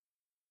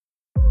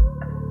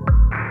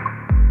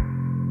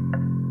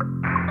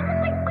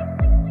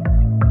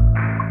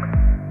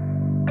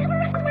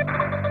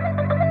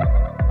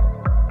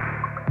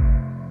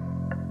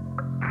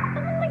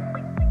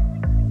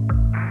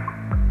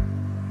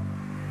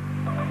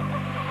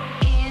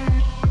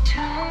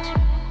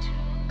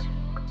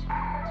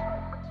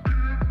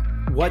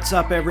What's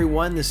up,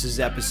 everyone? This is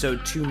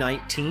episode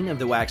 219 of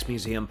the Wax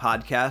Museum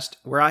podcast,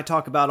 where I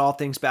talk about all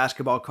things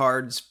basketball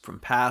cards, from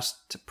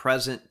past to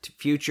present to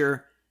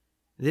future.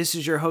 This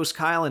is your host,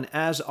 Kyle, and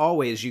as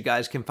always, you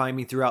guys can find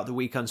me throughout the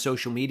week on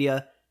social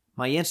media.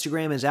 My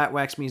Instagram is at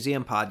Wax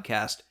Museum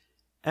Podcast,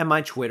 and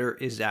my Twitter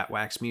is at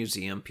Wax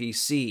Museum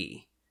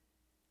PC.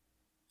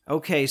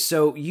 Okay,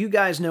 so you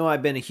guys know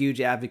I've been a huge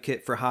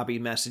advocate for hobby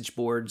message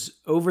boards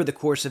over the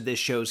course of this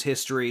show's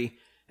history,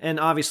 and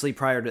obviously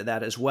prior to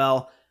that as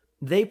well.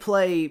 They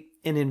play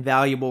an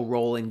invaluable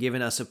role in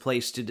giving us a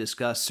place to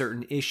discuss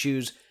certain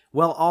issues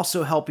while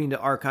also helping to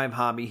archive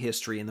hobby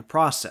history in the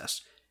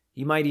process.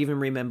 You might even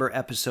remember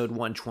episode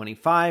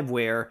 125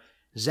 where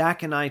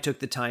Zach and I took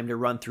the time to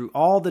run through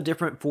all the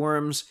different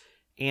forums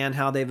and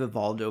how they've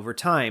evolved over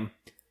time.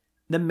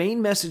 The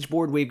main message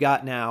board we've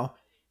got now,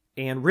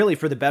 and really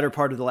for the better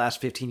part of the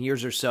last 15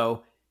 years or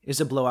so, is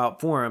the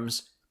Blowout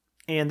Forums.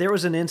 And there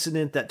was an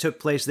incident that took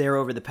place there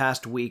over the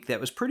past week that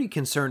was pretty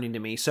concerning to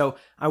me, so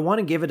I want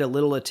to give it a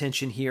little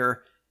attention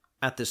here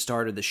at the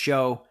start of the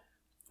show.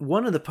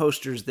 One of the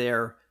posters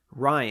there,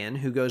 Ryan,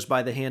 who goes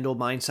by the handle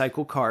Mind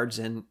Cycle Cards,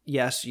 and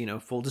yes,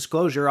 full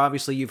disclosure,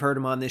 obviously you've heard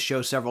him on this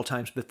show several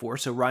times before,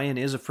 so Ryan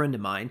is a friend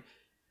of mine.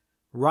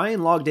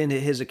 Ryan logged into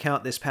his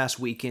account this past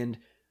weekend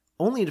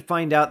only to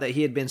find out that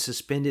he had been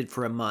suspended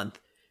for a month,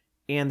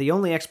 and the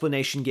only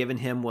explanation given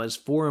him was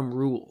forum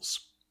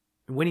rules.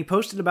 When he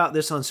posted about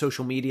this on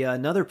social media,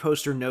 another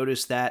poster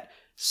noticed that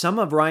some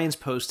of Ryan's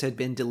posts had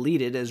been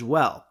deleted as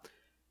well.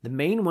 The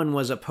main one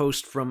was a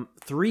post from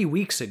 3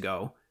 weeks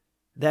ago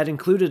that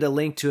included a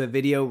link to a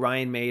video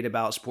Ryan made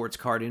about Sports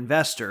Card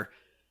Investor.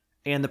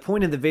 And the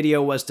point of the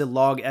video was to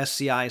log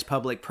SCI's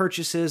public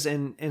purchases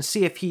and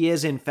see if he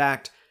is in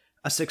fact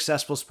a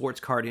successful sports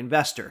card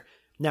investor.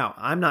 Now,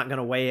 I'm not going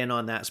to weigh in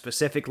on that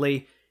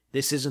specifically.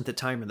 This isn't the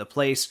time or the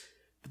place.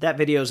 But that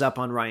video's up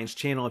on Ryan's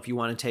channel if you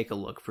want to take a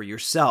look for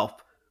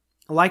yourself.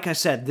 Like I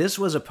said, this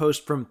was a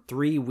post from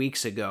 3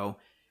 weeks ago,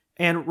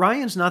 and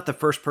Ryan's not the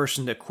first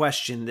person to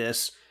question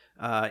this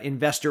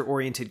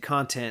investor-oriented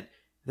content.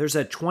 There's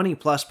a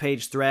 20-plus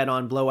page thread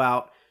on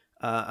Blowout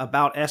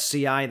about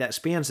SCI that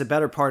spans the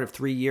better part of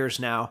 3 years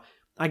now.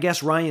 I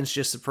guess Ryan's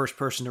just the first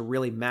person to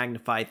really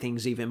magnify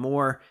things even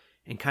more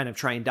and kind of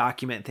try and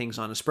document things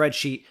on a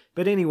spreadsheet.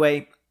 But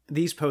anyway,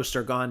 these posts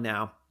are gone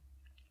now.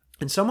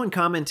 And someone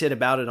commented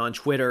about it on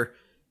Twitter,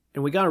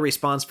 and we got a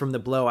response from the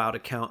Blowout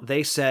account.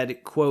 They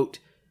said, quote,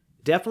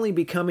 "Definitely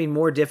becoming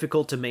more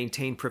difficult to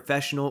maintain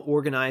professional,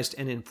 organized,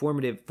 and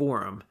informative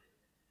forum."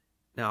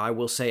 Now, I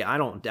will say I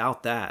don't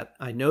doubt that.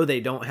 I know they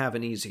don't have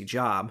an easy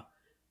job.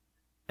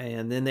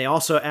 And then they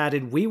also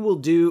added, we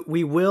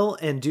will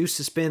and do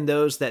suspend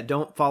those that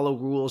don't follow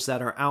rules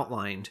that are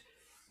outlined.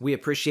 We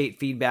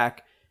appreciate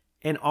feedback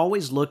and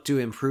always look to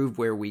improve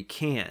where we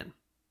can.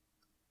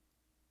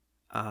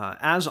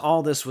 As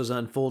all this was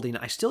unfolding,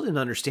 I still didn't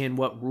understand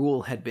what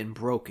rule had been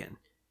broken.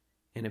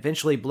 And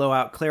eventually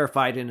Blowout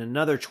clarified in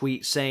another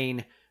tweet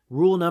saying,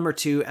 "Rule number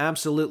 2,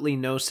 absolutely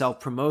no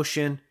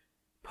self-promotion,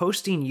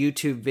 posting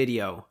YouTube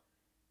video."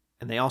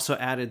 And they also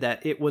added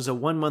that it was a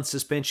 1-month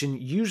suspension,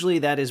 usually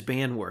that is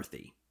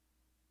ban-worthy.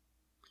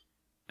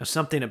 Now,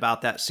 something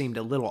about that seemed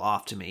a little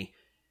off to me,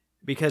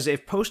 because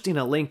if posting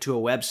a link to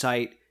a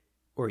website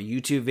or a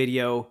YouTube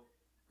video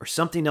or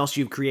something else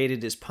you've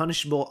created is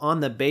punishable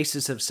on the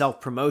basis of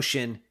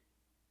self-promotion,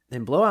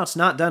 then Blowout's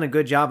not done a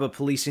good job of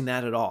policing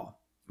that at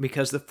all,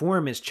 because the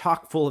forum is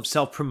chock full of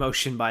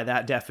self-promotion by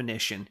that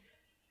definition.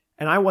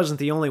 And I wasn't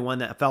the only one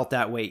that felt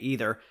that way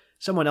either.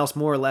 Someone else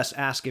more or less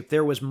asked if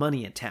there was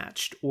money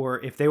attached,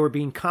 or if they were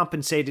being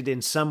compensated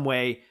in some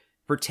way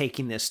for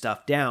taking this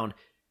stuff down,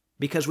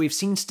 because we've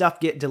seen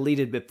stuff get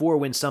deleted before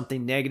when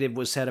something negative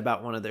was said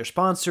about one of their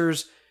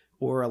sponsors,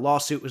 or a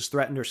lawsuit was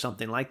threatened or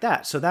something like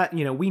that. So that,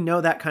 we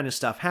know that kind of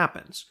stuff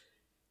happens.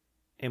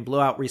 And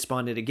Blowout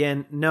responded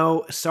again,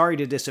 "No, sorry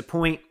to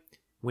disappoint.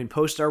 When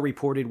posts are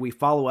reported, we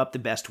follow up the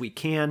best we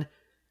can.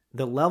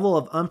 The level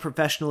of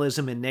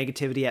unprofessionalism and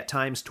negativity at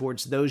times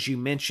towards those you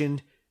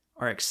mentioned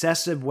are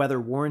excessive,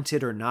 whether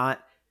warranted or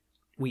not.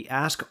 We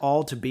ask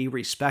all to be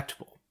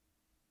respectful."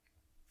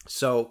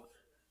 So,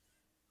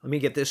 let me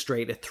get this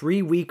straight. A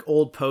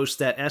 3-week-old post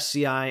that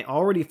SCI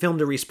already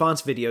filmed a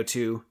response video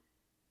to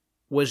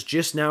was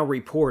just now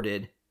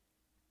reported,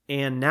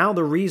 and now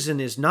the reason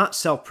is not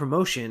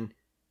self-promotion,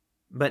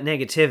 but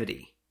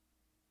negativity.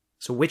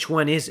 So which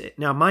one is it?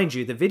 Now, mind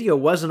you, the video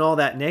wasn't all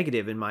that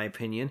negative in my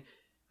opinion.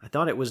 I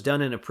thought it was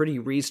done in a pretty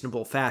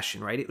reasonable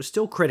fashion, right? It was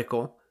still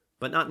critical,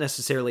 but not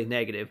necessarily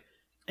negative.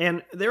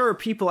 And there are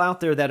people out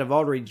there that have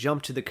already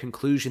jumped to the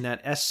conclusion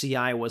that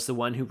SCI was the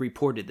one who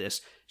reported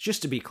this.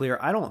 Just to be clear,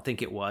 I don't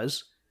think it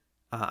was.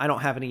 I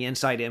don't have any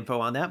inside info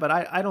on that, but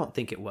I don't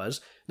think it was.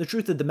 The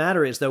truth of the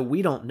matter is, though,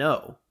 we don't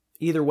know.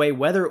 Either way,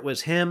 whether it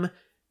was him,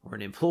 or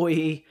an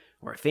employee,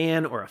 or a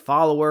fan, or a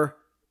follower,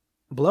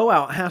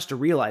 Blowout has to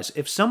realize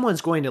if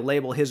someone's going to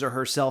label his or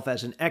herself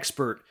as an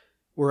expert,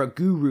 or a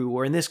guru,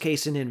 or in this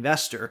case an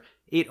investor,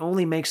 it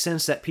only makes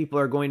sense that people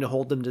are going to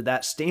hold them to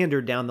that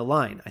standard down the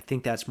line. I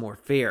think that's more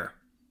fair.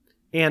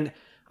 And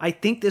I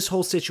think this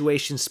whole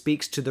situation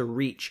speaks to the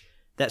reach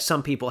that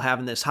some people have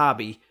in this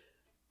hobby,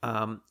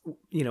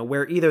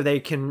 where either they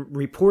can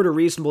report a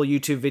reasonable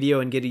YouTube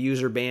video and get a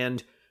user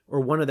banned, or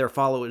one of their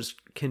followers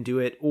can do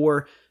it,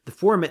 or the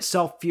forum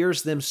itself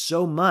fears them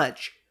so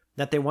much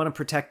that they want to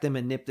protect them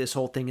and nip this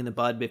whole thing in the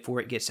bud before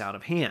it gets out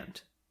of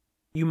hand.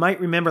 You might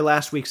remember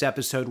last week's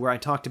episode where I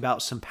talked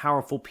about some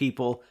powerful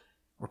people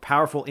or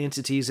powerful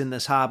entities in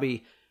this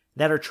hobby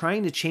that are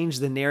trying to change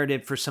the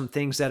narrative for some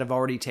things that have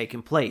already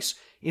taken place.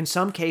 In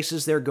some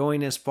cases, they're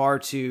going as far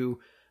to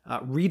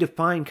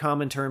redefine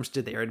common terms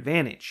to their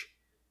advantage.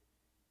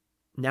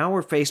 Now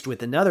we're faced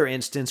with another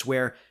instance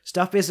where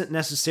stuff isn't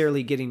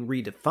necessarily getting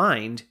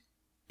redefined,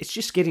 it's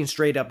just getting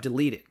straight up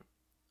deleted,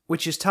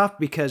 which is tough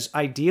because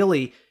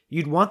ideally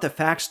you'd want the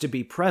facts to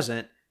be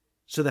present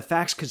so the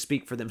facts could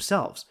speak for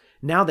themselves.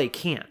 Now they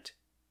can't.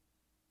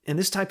 And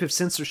this type of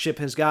censorship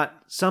has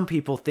got some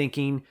people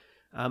thinking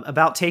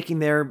about taking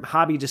their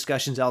hobby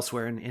discussions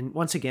elsewhere. And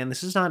once again,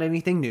 this is not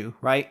anything new,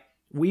 right?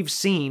 We've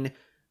seen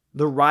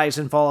the rise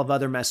and fall of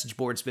other message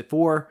boards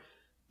before.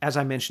 As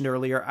I mentioned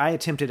earlier, I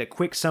attempted a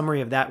quick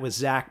summary of that with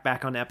Zach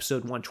back on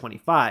episode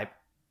 125.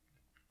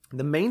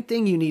 The main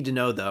thing you need to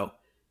know, though,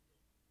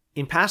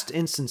 in past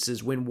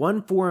instances, when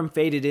one forum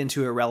faded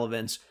into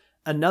irrelevance,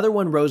 another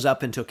one rose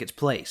up and took its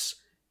place.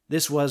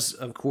 This was,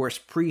 of course,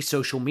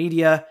 pre-social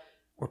media,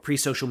 or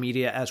pre-social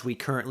media as we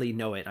currently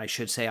know it, I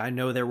should say. I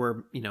know there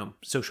were,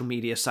 social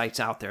media sites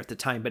out there at the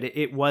time, but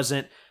it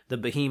wasn't the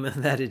behemoth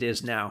that it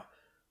is now.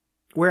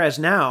 Whereas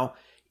now,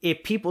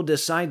 if people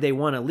decide they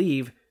want to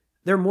leave,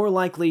 they're more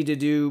likely to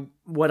do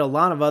what a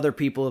lot of other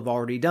people have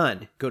already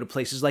done, go to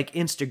places like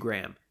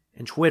Instagram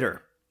and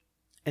Twitter.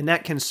 And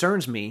that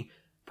concerns me,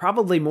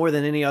 probably more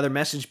than any other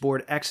message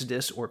board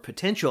exodus or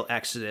potential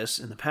exodus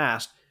in the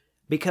past,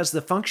 because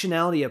the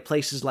functionality of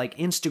places like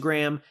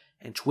Instagram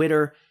and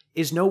Twitter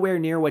is nowhere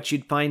near what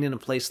you'd find in a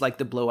place like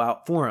the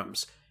Blowout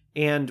Forums.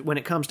 And when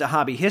it comes to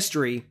hobby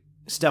history,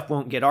 stuff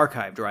won't get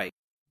archived right.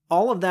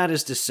 All of that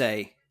is to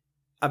say,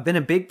 I've been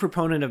a big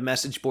proponent of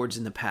message boards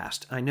in the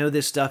past. I know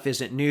this stuff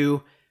isn't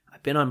new.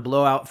 I've been on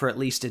Blowout for at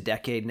least a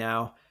decade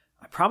now.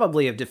 I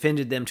probably have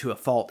defended them to a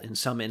fault in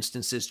some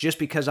instances just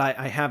because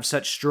I have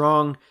such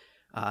strong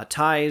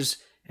ties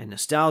and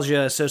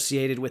nostalgia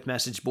associated with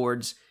message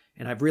boards,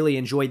 and I've really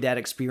enjoyed that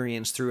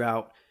experience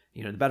throughout,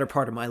 the better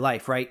part of my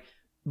life, right?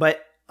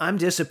 But I'm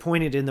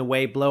disappointed in the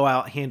way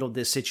Blowout handled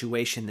this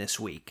situation this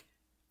week.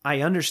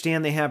 I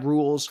understand they have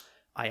rules.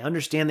 I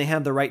understand they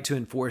have the right to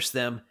enforce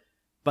them.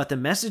 But the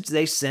message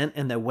they sent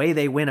and the way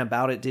they went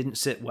about it didn't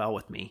sit well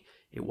with me.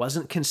 It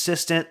wasn't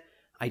consistent.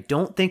 I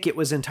don't think it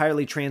was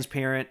entirely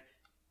transparent.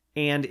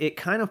 And it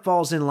kind of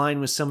falls in line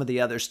with some of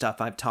the other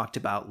stuff I've talked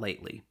about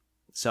lately.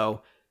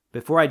 So,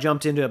 before I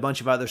jumped into a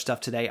bunch of other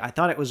stuff today, I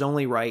thought it was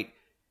only right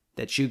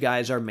that you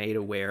guys are made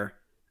aware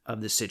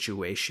of the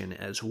situation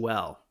as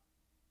well.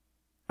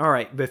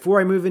 Alright,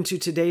 before I move into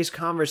today's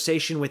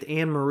conversation with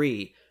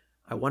Annemarie,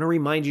 I want to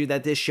remind you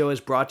that this show is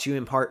brought to you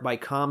in part by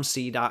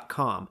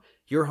ComC.com,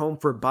 your home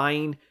for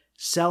buying,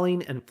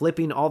 selling, and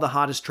flipping all the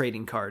hottest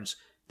trading cards.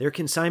 Their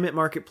consignment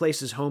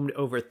marketplace is home to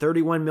over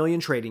 31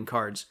 million trading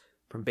cards,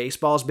 from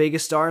baseball's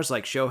biggest stars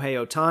like Shohei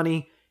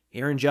Ohtani,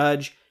 Aaron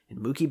Judge, and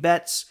Mookie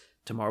Betts,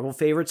 to Marvel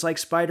favorites like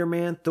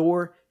Spider-Man,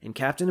 Thor, and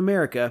Captain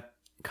America.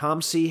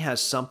 ComC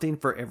has something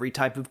for every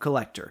type of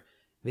collector.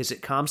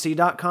 Visit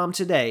ComC.com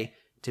today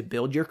to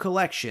build your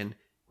collection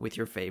with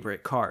your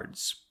favorite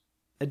cards.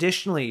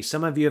 Additionally,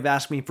 some of you have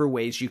asked me for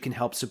ways you can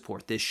help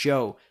support this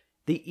show.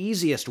 The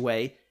easiest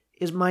way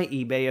is my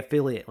eBay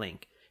affiliate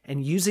link,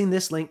 and using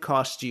this link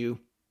costs you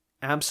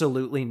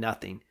absolutely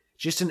nothing,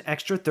 just an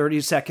extra 30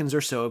 seconds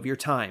or so of your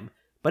time,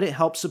 but it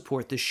helps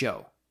support the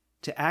show.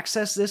 To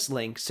access this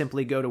link,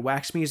 simply go to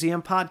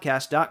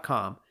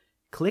waxmuseumpodcast.com,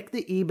 click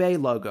the eBay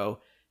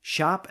logo,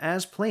 shop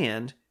as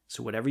planned,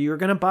 so whatever you're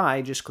going to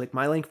buy, just click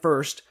my link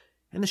first,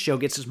 and the show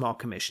gets a small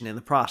commission in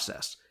the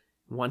process.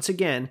 Once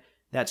again,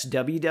 that's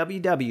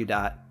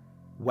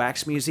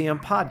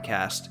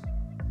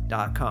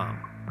www.waxmuseumpodcast.com.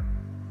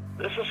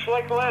 This is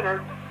Slick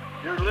Leonard.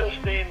 You're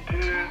listening to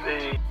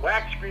the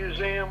Wax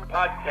Museum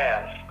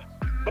Podcast.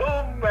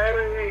 Boom,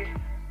 baby!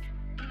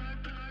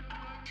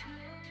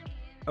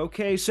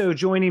 Okay, so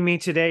joining me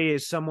today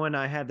is someone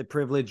I had the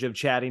privilege of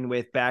chatting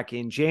with back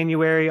in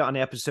January on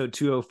episode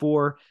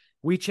 204.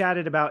 We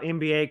chatted about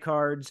NBA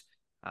cards,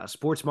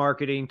 sports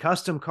marketing,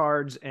 custom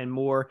cards, and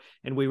more,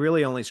 and we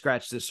really only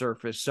scratched the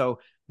surface. So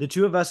the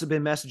two of us have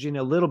been messaging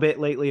a little bit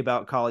lately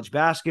about college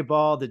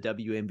basketball, the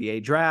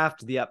WNBA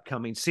draft, the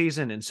upcoming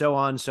season, and so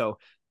on. So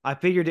I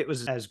figured it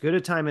was as good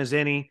a time as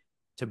any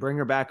to bring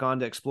her back on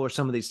to explore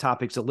some of these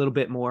topics a little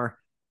bit more.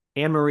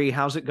 Annemarie,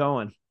 how's it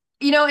going?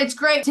 It's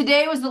great.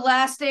 Today was the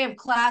last day of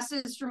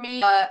classes for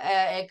me,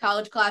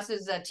 college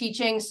classes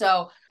teaching.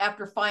 So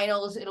after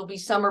finals, it'll be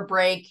summer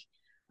break,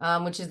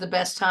 which is the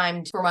best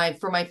time for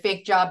my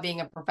fake job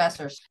being a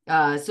professor.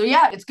 So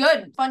yeah, it's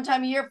good. Fun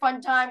time of year,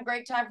 fun time,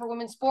 great time for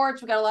women's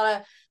sports. We got a lot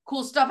of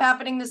cool stuff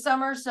happening this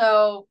summer.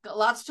 So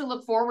lots to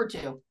look forward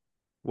to.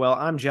 Well,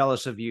 I'm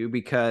jealous of you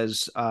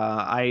because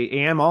I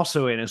am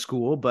also in a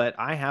school, but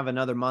I have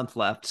another month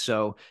left.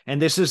 So,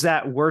 and this is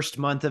that worst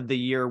month of the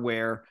year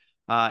where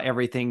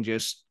everything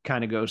just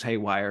kind of goes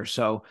haywire.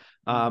 So,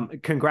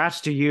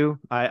 congrats to you.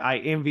 I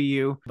envy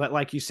you. But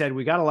like you said,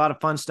 we got a lot of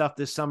fun stuff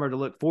this summer to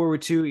look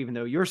forward to, even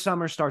though your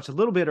summer starts a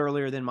little bit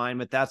earlier than mine,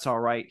 but that's all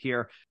right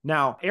here.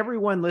 Now,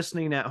 everyone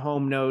listening at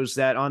home knows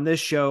that on this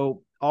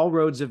show, all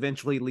roads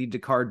eventually lead to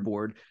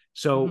cardboard.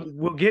 So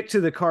we'll get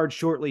to the card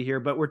shortly here,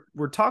 but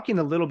we're talking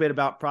a little bit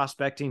about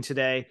prospecting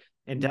today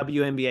and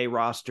WNBA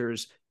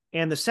rosters,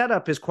 and the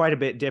setup is quite a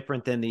bit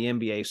different than the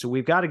NBA. So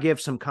we've got to give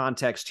some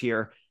context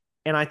here.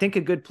 And I think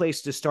a good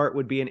place to start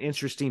would be an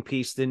interesting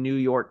piece the New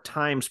York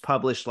Times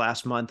published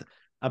last month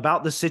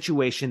about the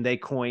situation they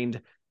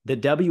coined the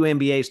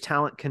WNBA's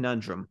talent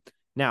conundrum.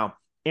 Now,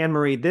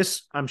 Annemarie,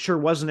 this I'm sure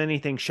wasn't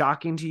anything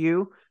shocking to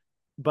you,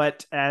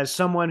 but as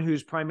someone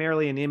who's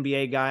primarily an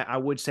NBA guy, I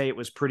would say it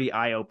was pretty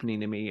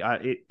eye-opening to me.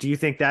 Do you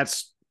think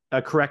that's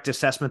a correct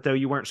assessment, though?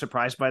 You weren't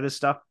surprised by this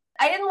stuff?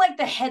 I didn't like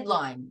the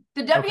headline.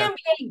 The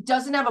WNBA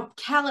doesn't have a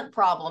talent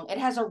problem. It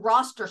has a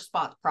roster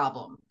spot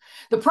problem.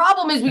 The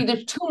problem is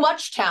there's too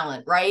much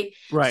talent, right?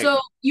 Right. So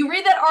you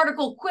read that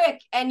article quick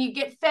and you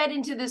get fed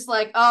into this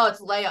like, oh, it's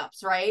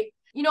layups, right?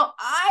 You know,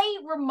 I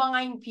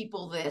remind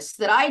people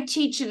that I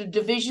teach at a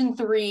Division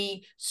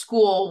III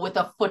school with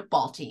a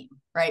football team,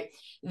 right?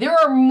 There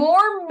are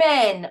more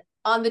men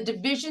on the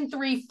Division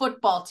III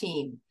football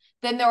team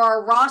than there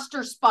are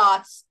roster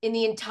spots in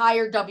the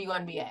entire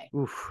WNBA.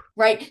 Oof.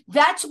 Right?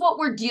 That's what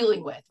we're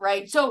dealing with,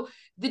 right? So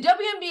the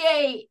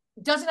WNBA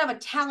doesn't have a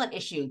talent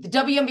issue. The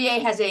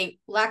WNBA has a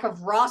lack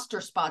of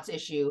roster spots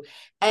issue.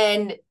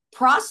 And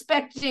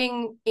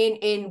prospecting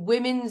in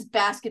women's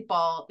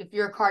basketball, if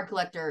you're a card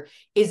collector,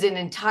 is an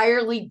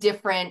entirely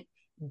different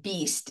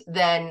beast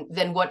than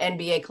what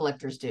NBA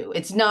collectors do.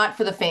 It's not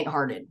for the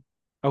faint-hearted.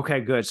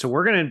 Okay, good. So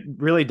we're going to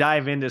really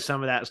dive into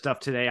some of that stuff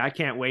today. I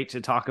can't wait to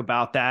talk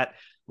about that.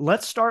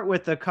 Let's start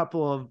with a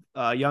couple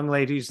of young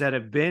ladies that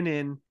have been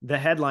in the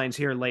headlines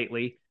here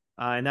lately,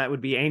 and that would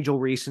be Angel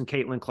Reese and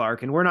Caitlin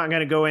Clark. And we're not going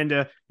to go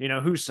into,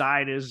 whose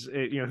side is,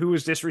 who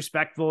was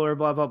disrespectful or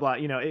blah, blah, blah.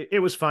 It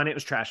was fun. It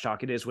was trash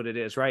talk. It is what it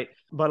is, right?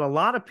 But a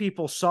lot of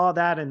people saw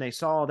that and they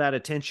saw all that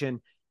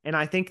attention, and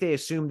I think they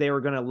assumed they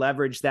were going to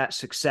leverage that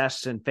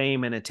success and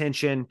fame and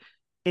attention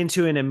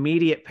into an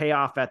immediate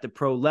payoff at the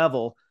pro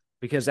level,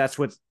 because that's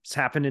what's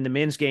happened in the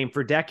men's game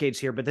for decades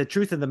here. But the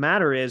truth of the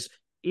matter is,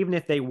 even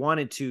if they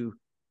wanted to,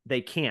 they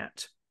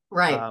can't.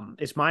 Right.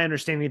 It's my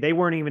understanding they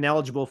weren't even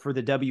eligible for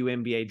the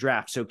WNBA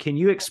draft. So can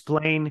you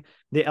explain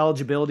the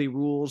eligibility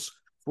rules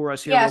for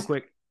us here real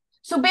quick?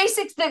 So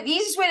the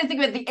easiest way to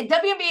think about the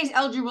WNBA's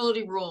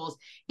eligibility rules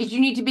is you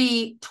need to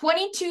be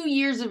 22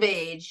 years of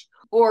age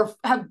or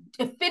have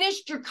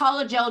finished your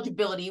college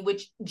eligibility,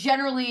 which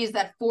generally is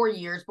that 4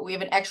 years, but we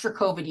have an extra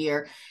COVID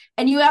year.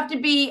 And you have to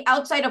be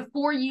outside of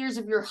 4 years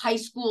of your high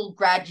school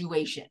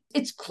graduation.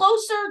 It's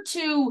closer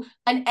to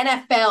an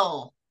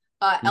NFL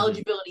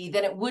eligibility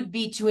than it would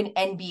be to an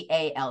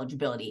NBA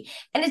eligibility.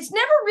 And it's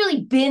never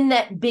really been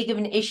that big of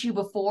an issue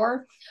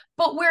before,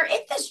 but we're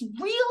at this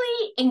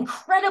really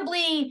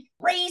incredibly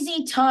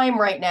crazy time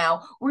right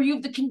now where you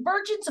have the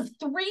convergence of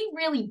three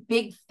really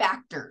big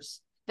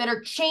factors that are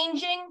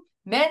changing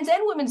men's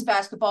and women's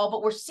basketball,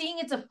 but we're seeing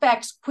its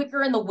effects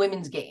quicker in the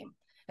women's game.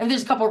 And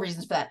there's a couple of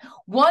reasons for that.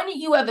 One,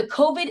 you have the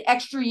COVID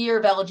extra year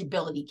of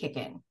eligibility kick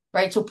in,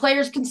 right? So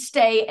players can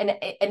stay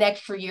an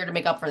extra year to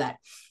make up for that.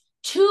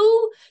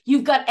 Two,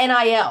 you've got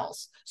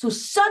NILs. So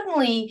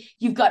suddenly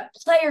you've got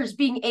players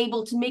being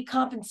able to make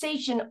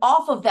compensation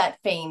off of that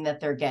fame that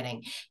they're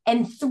getting.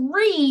 And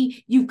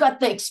three, you've got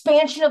the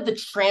expansion of the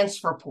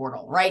transfer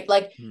portal, right?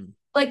 Like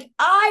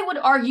I would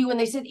argue when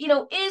they said,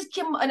 is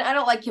Kim, and I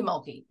don't like Kim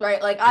Mulkey, right?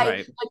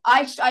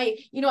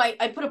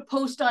 I put a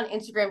post on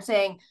Instagram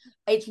saying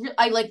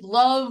I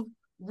love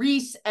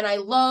Reese and I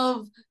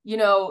love,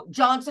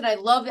 Johnson. I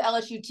love the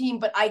LSU team,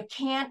 but I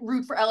can't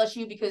root for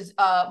LSU because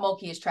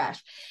Mulkey is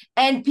trash.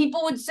 And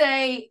people would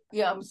say,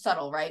 I'm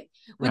subtle, right?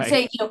 Would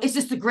say, is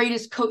this the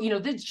greatest coach?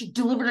 This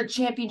delivered a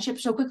championship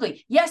so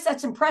quickly. Yes,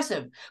 that's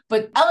impressive.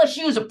 But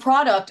LSU is a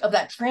product of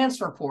that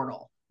transfer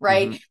portal,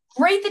 right? Mm-hmm.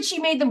 Great that she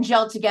made them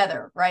gel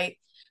together, right?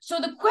 So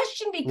the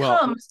question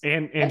becomes...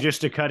 Well, and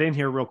just to cut in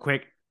here real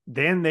quick,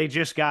 then they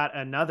just got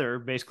another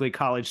basically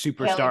college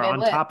superstar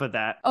on top of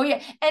that. Oh,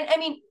 yeah. And I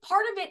mean,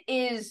 part of it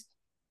is,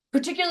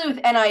 particularly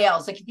with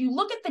NILs, like if you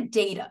look at the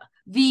data,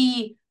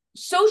 the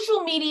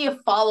social media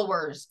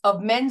followers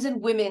of men's and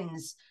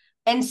women's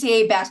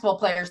NCAA basketball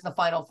players in the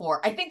Final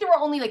Four, I think there were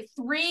only like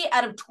 3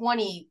 out of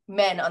 20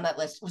 men on that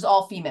list. It was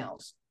all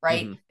females.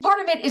 Right. Mm-hmm.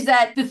 Part of it is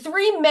that the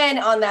 3 men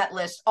on that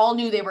list all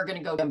knew they were going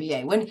to go to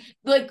NBA. When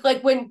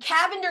when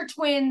Cavender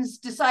twins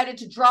decided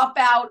to drop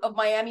out of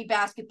Miami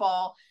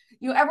basketball,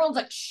 everyone's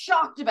like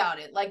shocked about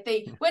it. Like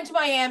they went to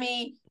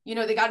Miami,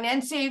 They got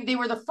an NCAA. They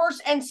were the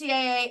first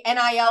NCAA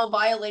NIL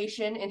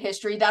violation in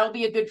history. That'll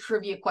be a good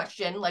trivia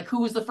question. Like,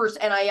 who was the first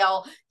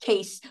NIL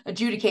case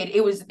adjudicated?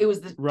 It was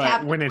the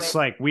right. When it's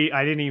like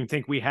I didn't even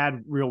think we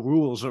had real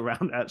rules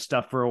around that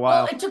stuff for a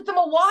while. Well, it took them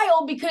a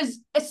while because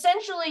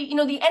essentially,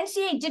 the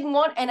NCAA didn't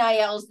want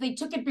NILs. They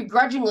took it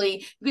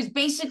begrudgingly because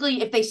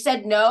basically, if they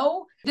said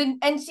no, then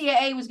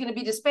NCAA was going to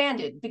be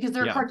disbanded because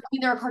they're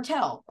a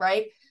cartel,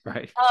 right?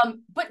 Right.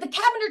 But the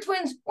Carpenter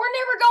twins were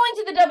never going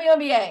to the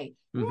WNBA.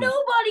 Mm-hmm.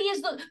 Nobody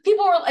is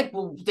people were like,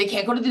 well, they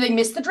can't go they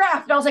missed the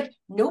draft. And I was like,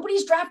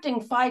 nobody's drafting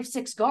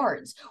 5'6"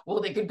 guards.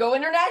 Well, they could go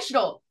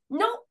international.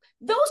 No,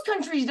 those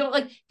countries don't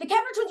the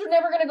Carpenter twins were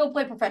never going to go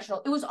play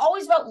professional. It was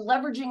always about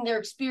leveraging their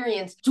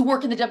experience to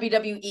work in the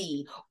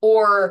WWE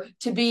or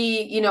to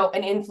be,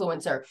 an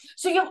influencer.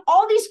 So you have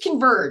all these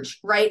converge,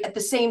 right, at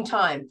the same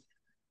time.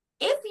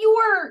 If you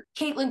are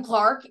Caitlin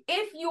Clark,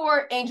 if you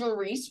are Angel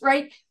Reese,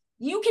 right,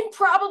 you can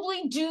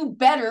probably do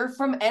better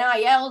from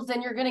NILs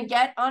than you're going to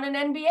get on an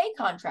NBA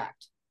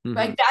contract,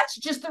 right? That's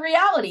just the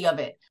reality of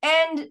it.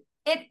 And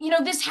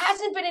this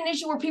hasn't been an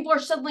issue where people are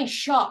suddenly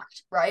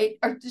shocked, right?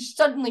 Or just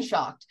suddenly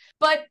shocked.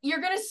 But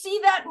you're going to see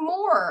that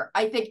more,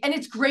 I think. And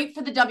it's great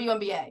for the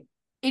WNBA.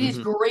 It is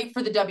great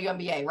for the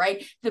WNBA,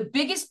 right? The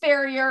biggest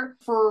barrier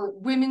for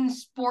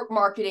women's sport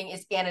marketing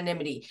is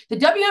anonymity. The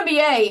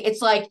WNBA,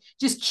 it's like,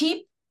 just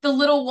keep the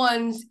little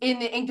ones in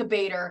the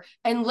incubator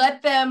and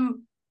let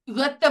them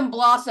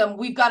blossom.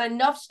 We've got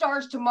enough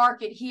stars to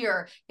market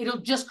here.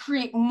 It'll just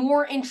create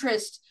more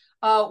interest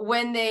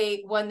when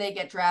they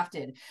get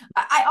drafted.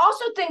 I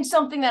also think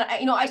something that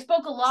I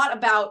spoke a lot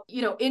about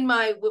in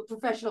my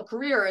professional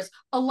career is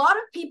a lot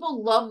of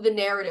people love the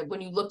narrative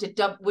when you looked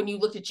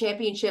at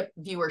championship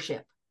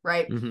viewership,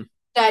 right?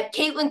 That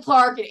Caitlin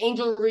Clark and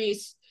Angel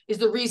Reese is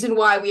the reason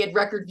why we had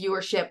record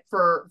viewership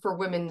for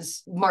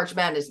women's March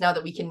Madness, now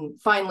that we can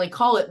finally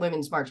call it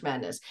women's March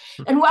Madness.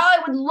 And while I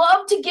would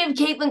love to give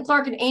Caitlin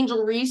Clark and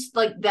Angel Reese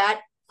like that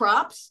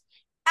props,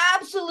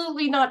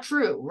 absolutely not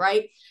true,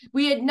 right?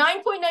 We had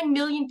 9.9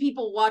 million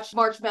people watch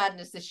March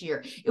Madness this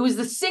year. It was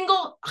the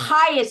single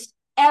highest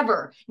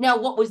ever. Now,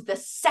 what was the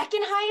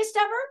second highest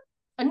ever?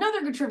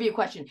 Another good trivia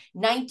question.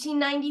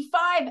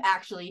 1995,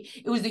 actually.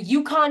 It was the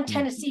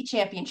UConn-Tennessee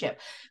championship.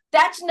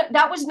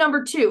 That was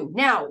number 2.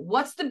 Now,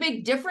 what's the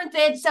big difference?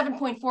 They had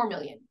 7.4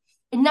 million.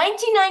 In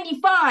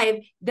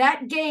 1995,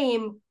 that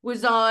game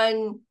was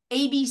on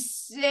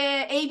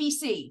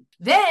ABC.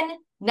 Then,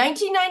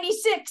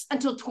 1996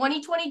 until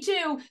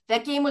 2022,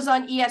 that game was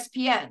on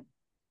ESPN.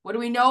 What do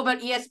we know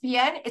about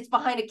ESPN? It's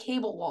behind a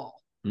cable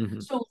wall.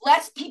 So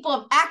less people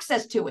have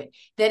access to it.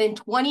 Then in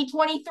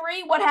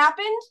 2023, what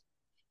happened?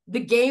 The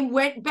game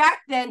went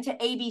back then to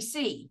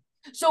ABC.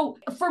 So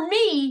for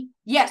me,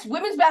 yes,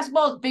 women's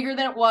basketball is bigger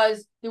than it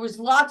was. There was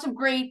lots of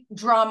great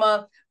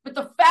drama, but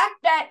the fact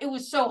that it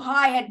was so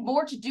high had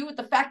more to do with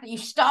the fact that you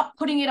stopped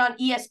putting it on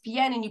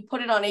ESPN and you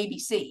put it on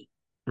ABC.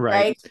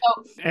 Right. So,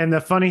 and the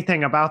funny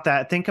thing about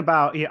that, think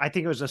about, I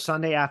think it was a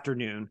Sunday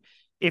afternoon.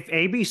 If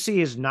ABC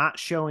is not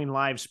showing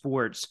live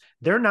sports,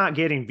 they're not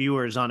getting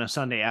viewers on a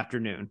Sunday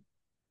afternoon.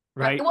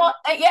 Right. Well,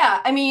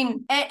 yeah, I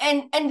mean,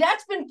 and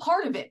that's been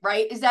part of it,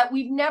 right? Is that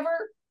we've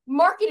never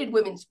marketed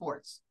women's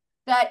sports,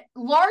 that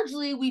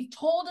largely we've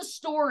told a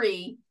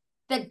story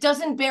that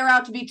doesn't bear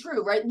out to be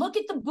true, right? Look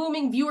at the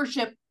booming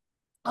viewership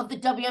of the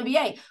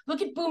WNBA.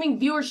 Look at booming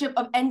viewership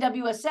of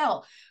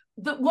NWSL.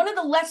 One of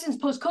the lessons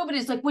post-COVID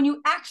is like when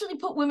you actually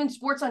put women's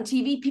sports on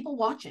TV, people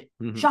watch it.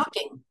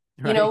 Shocking.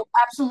 Right.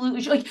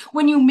 Absolutely. Like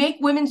when you make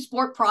women's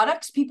sport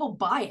products, people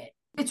buy it.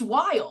 It's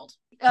wild.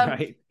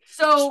 Right.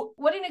 So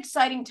what an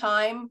exciting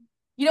time,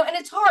 and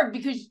it's hard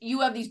because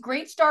you have these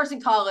great stars in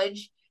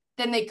college,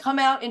 then they come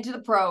out into the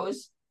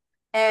pros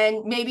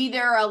and maybe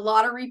they're a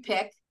lottery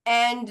pick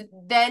and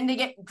then they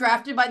get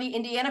drafted by the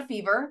Indiana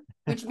Fever,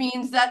 which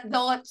means that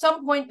they'll at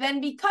some point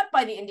then be cut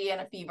by the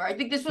Indiana Fever. I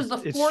think this was the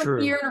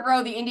fourth year in a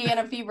row the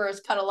Indiana Fever has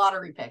cut a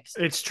lottery picks.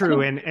 It's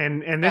true.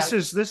 And this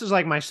is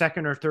like my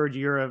second or third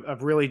year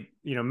of really,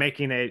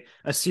 making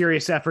a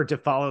serious effort to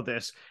follow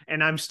this.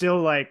 And I'm still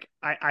like,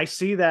 I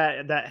see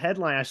that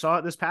headline. I saw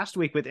it this past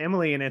week with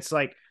Emily and it's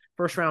like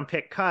first round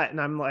pick cut.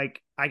 And I'm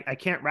like, I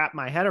can't wrap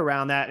my head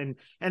around that.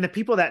 And the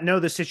people that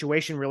know the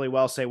situation really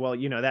well say, well,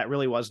 that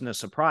really wasn't a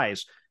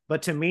surprise.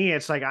 But to me,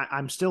 it's like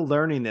I'm still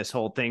learning this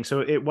whole thing.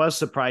 So it was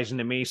surprising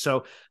to me.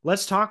 So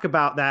let's talk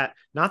about that.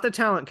 Not the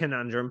talent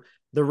conundrum,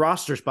 the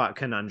roster spot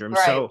conundrum.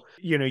 Right. So,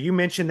 you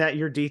mentioned that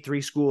your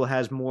D3 school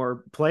has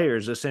more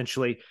players,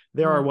 essentially.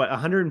 There are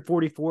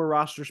 144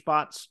 roster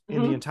spots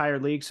in the entire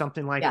league,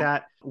 something like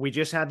that. We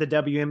just had the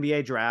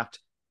WNBA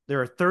draft.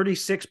 There are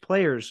 36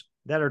 players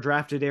that are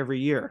drafted every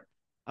year.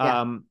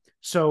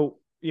 So,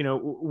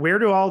 where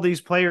do all these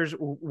players,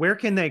 where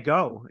can they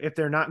go if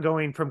they're not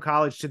going from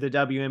college to the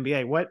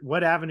WNBA?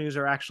 What avenues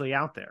are actually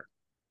out there?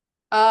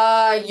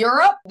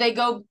 Europe, they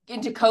go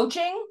into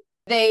coaching.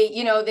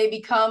 They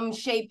become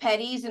Shea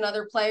Petties and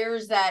other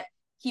players that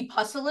keep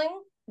hustling.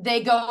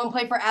 They go and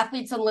play for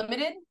Athletes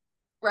Unlimited,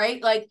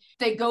 right? Like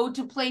they go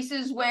to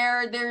places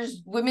where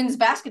there's women's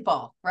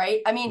basketball,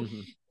 right? I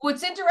mean,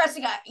 what's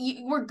interesting,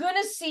 we're going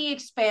to see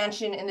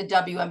expansion in the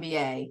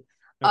WNBA.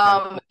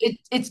 Okay.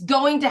 It's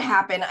going to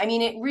happen. I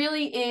mean, it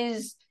really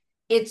is.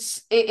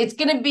 It's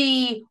going to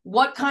be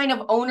what kind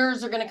of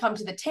owners are going to come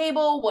to the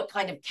table. What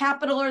kind of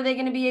capital are they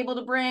going to be able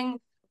to bring?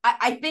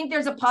 I think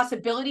there's a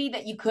possibility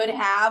that you could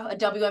have a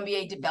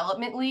WNBA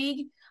development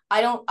league.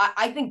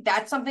 I think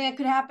that's something that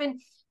could happen.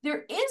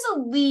 There is a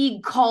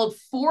league called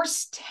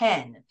Force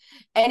 10,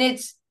 and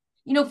it's,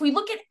 if we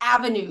look at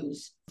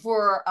avenues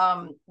for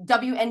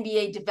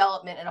WNBA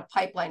development and a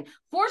pipeline,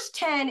 Force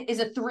 10 is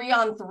a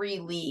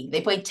 3-on-3 league.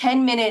 They play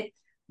 10-minute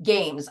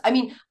games. I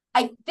mean,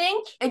 I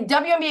think a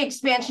WNBA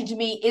expansion to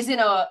me isn't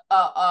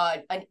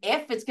an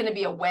if, it's going to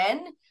be a when.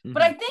 Mm-hmm.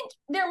 But I think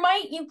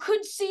you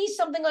could see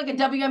something like a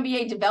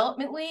WNBA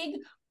development league.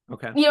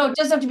 Okay. It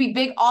doesn't have to be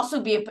big, also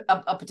be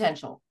a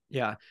potential.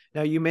 Yeah.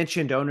 Now, you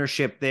mentioned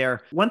ownership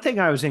there. One thing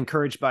I was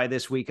encouraged by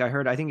this week,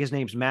 I think his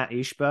name's Matt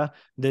Ishba,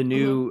 the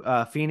new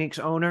Phoenix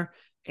owner.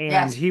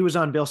 And he was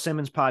on Bill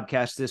Simmons'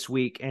 podcast this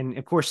week. And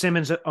of course,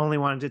 Simmons only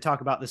wanted to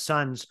talk about the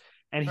Suns.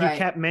 And he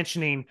kept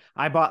mentioning,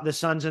 I bought the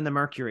Suns and the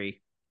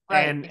Mercury.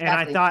 Right, and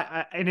I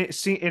thought, and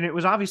it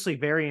was obviously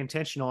very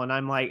intentional. And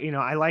I'm like,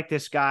 I like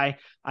this guy.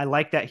 I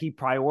like that he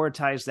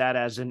prioritized that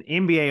as an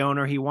NBA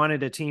owner. He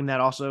wanted a team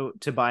that also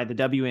to buy the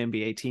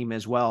WNBA team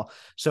as well.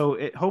 So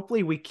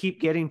hopefully we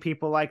keep getting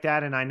people like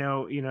that. And I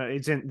know,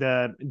 it's in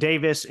the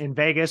Davis in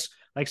Vegas,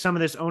 like some of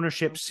this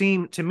ownership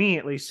to me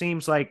at least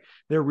seems like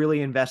they're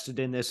really invested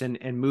in this and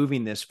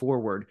moving this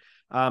forward.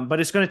 But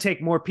it's going to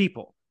take more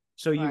people.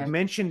 So you've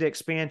mentioned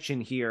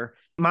expansion here.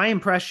 My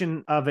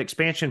impression of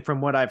expansion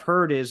from what I've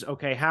heard is,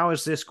 okay, how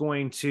is this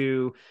going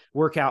to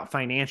work out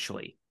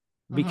financially?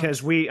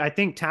 Because I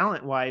think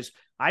talent wise,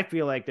 I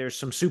feel like there's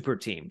some super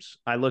teams.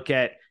 I look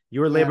at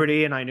your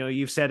Liberty, and I know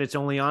you've said it's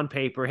only on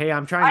paper. Hey,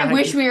 I'm trying to. I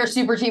wish we were a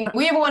super team.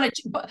 We haven't won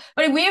but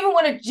we haven't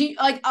won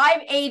like,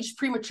 I've aged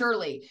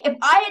prematurely. If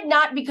I had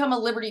not become a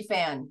Liberty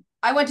fan,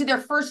 I went to their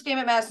first game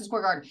at Madison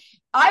Square Garden.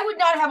 I would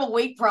not have a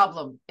weight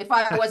problem if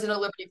I wasn't a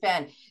Liberty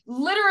fan.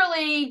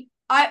 Literally,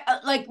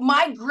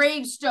 my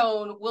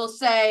gravestone will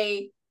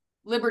say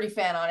Liberty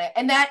fan on it,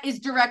 and that is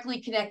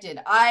directly connected.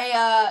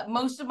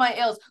 Most of my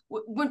ills,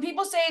 when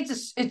people say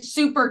it's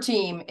super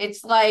team,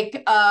 it's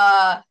like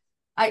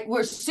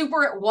we're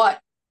super at what?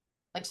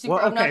 Like super.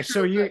 Well, okay,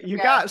 so you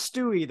got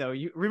Stewie though.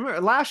 You remember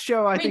last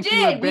show? I think you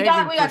were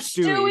begging we got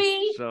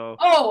Stewie. So.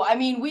 Oh, I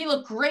mean, we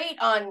look great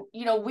on.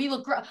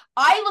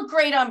 I look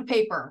great on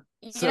paper.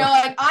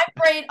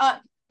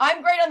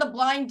 I'm great on the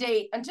blind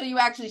date until you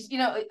actually,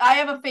 I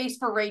have a face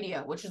for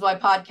radio, which is why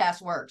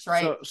podcast works,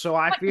 right? So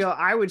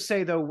I would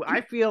say though,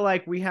 I feel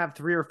like we have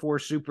 3 or 4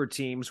 super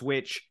teams,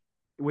 which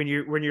when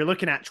you're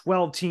looking at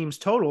 12 teams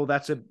total,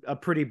 that's a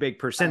pretty big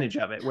percentage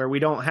of it, where we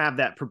don't have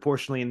that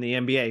proportionally in the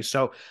NBA.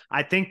 So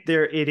I think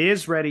it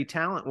is ready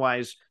talent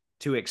wise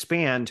to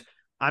expand.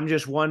 I'm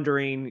just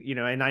wondering,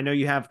 and I know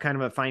you have kind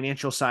of a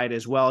financial side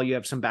as well. You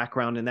have some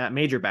background in that,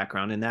 major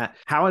background in that.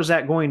 How is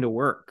that going to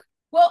work?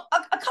 Well,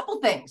 a couple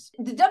things.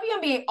 The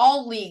WNBA,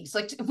 all leagues,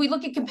 like if we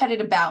look at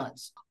competitive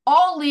balance,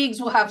 all leagues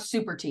will have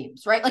super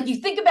teams, right? Like you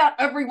think about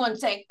everyone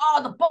saying,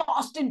 oh, the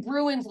Boston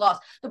Bruins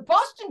lost. The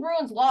Boston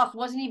Bruins loss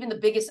wasn't even the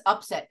biggest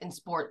upset in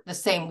sport the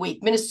same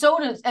week.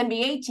 Minnesota's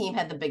NBA team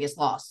had the biggest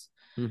loss,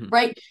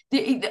 right?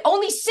 The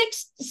only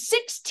six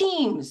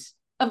teams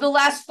of the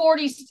last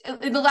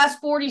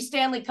 40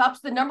 Stanley Cups,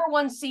 the number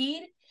 1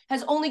 seed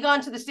has only gone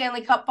to the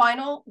Stanley Cup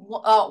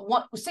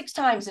final 6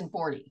 times in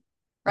 40.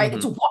 Right.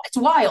 It's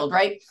wild.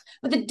 Right.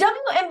 But the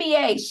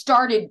WNBA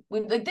started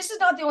with, this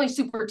is not the only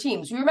super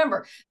teams. We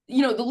remember, the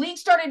league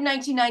started in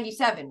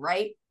 1997.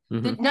 Right. The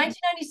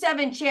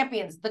 1997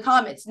 champions, the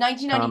Comets,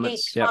 1998,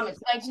 the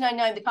Comets,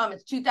 1999, the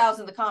Comets,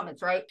 2000, the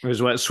Comets. Right. It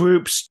was what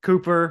Swoops,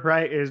 Cooper.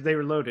 Right. They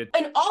were loaded.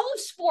 In all of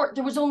sport,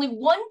 there was only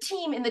one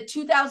team in the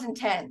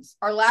 2010s,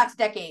 our last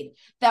decade,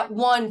 that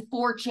won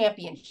 4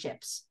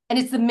 championships. And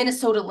it's the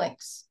Minnesota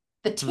Lynx.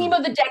 The team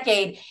of the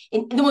decade,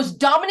 the most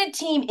dominant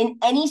team in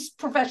any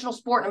professional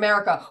sport in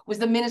America was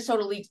the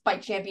Minnesota Lynx by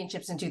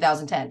championships in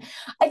 2010.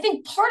 I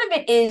think part of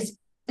it is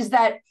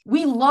that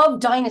we love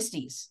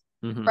dynasties,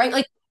 right?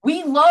 Like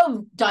we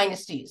love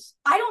dynasties.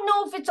 I don't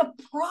know if it's a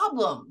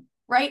problem,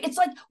 right? It's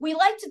like, we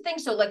like to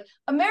think so. Like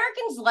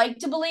Americans like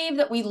to believe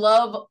that we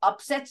love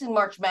upsets in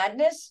March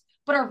Madness,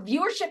 but our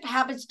viewership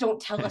habits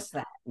don't tell us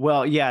that.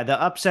 Well, yeah, the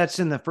upsets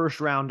in the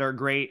first round are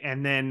great.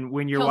 And then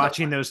when you're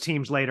watching those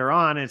teams later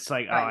on, it's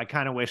like, oh, I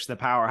kind of wish the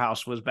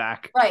powerhouse was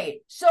back. Right.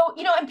 So,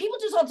 and people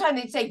just all the time,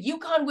 they'd say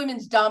UConn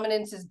women's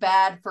dominance is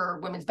bad for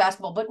women's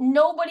basketball, but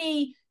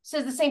nobody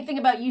says the same thing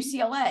about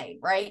UCLA,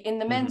 right, in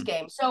the men's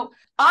game. So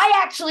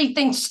I actually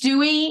think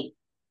Stewie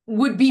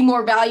would be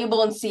more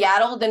valuable in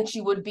Seattle than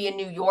she would be in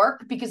New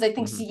York, because I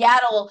think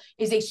Seattle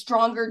is a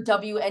stronger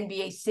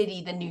WNBA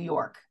city than New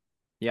York.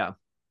 Yeah.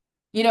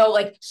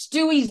 Like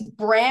Stewie's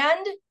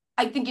brand,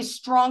 I think, is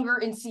stronger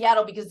in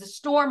Seattle because the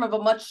Storm have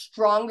a much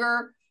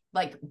stronger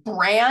like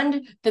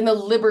brand than the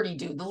Liberty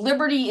do. The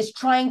Liberty is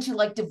trying to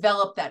like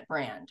develop that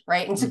brand,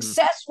 right? And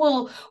success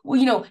will,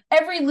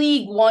 every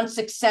league wants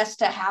success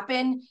to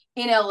happen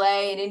in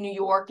LA and in New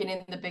York and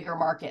in the bigger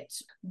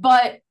markets.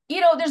 But,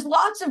 there's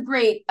lots of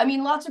great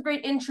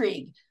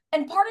intrigue.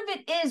 And part of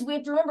it is, we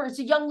have to remember, it's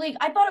a young league.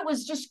 I thought it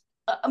was just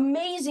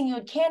amazing. You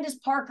had Candace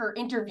Parker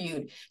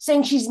interviewed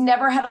saying she's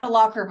never had a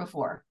locker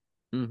before.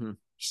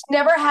 She's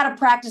never had a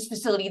practice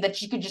facility that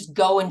she could just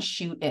go and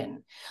shoot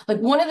in. Like,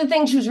 one of the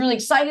things she was really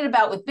excited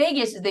about with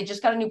Vegas is they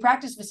just got a new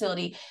practice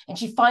facility, and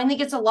she finally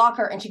gets a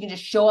locker and she can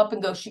just show up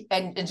and go shoot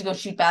and to go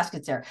shoot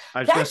baskets there.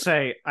 I was going to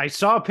say, I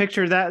saw a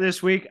picture of that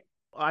this week.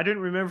 I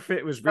didn't remember if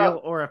it was real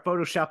or a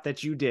Photoshop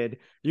that you did.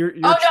 You're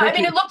no, I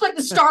mean, it looked like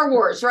the Star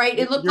Wars, right?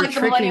 It looked like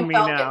the Millennium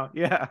Falcon. Now.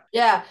 Yeah.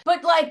 Yeah.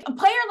 But like a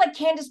player like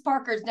Candace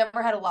Parker has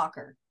never had a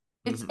locker.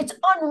 It's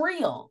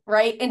unreal,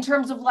 right? In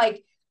terms of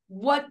like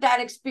what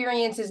that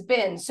experience has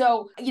been.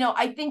 So,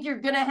 I think you're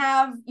going to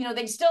have,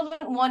 they still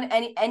haven't won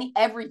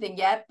everything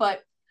yet,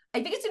 but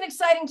I think it's an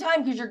exciting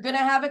time because you're going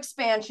to have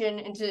expansion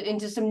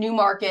into some new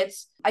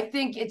markets. I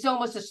think it's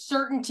almost a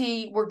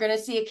certainty we're going to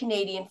see a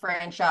Canadian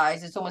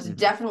franchise. It's almost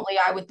definitely,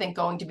 I would think,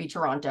 going to be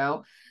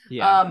Toronto.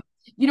 Yeah.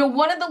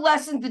 One of the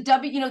lessons, the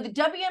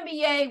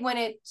WNBA, when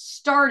it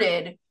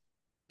started,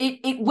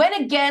 it went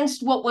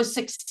against what was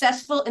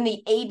successful in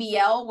the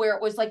ABL, where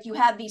it was like you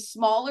had these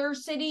smaller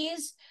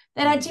cities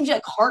that had teams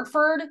like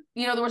Hartford.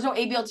 There was no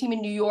ABL team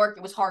in New York.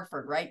 It was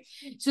Hartford, right?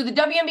 So the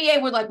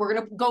WNBA were like, we're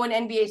going to go in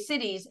NBA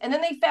cities. And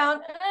then they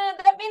found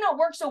that may not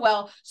work so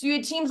well. So you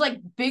had teams like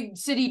big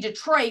city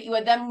Detroit. You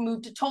had them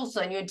move to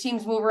Tulsa, and you had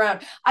teams move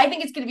around. I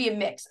think it's going to be a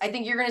mix. I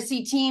think you're going to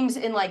see teams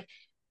in like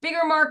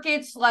bigger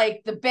markets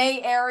like the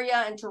Bay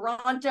Area and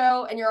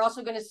Toronto. And you're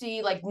also going to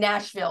see like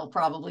Nashville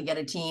probably get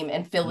a team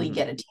and Philly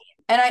get a team.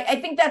 And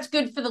I think that's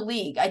good for the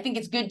league. I think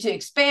it's good to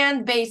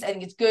expand base. I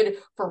think it's good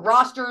for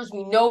rosters.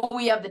 We know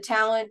we have the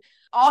talent.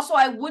 Also,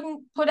 I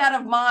wouldn't put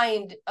out of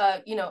mind,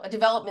 a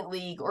development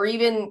league, or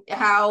even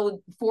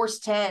how Force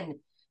 10,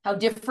 how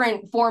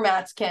different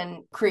formats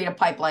can create a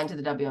pipeline to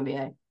the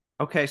WNBA.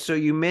 Okay, so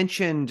you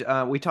mentioned,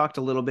 we talked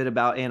a little bit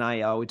about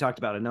NIL. We talked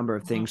about a number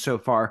of things so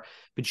far,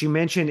 but you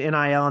mentioned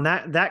NIL, and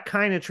that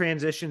kind of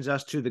transitions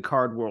us to the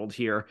card world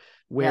here,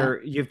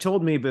 where you've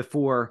told me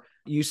before,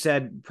 you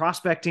said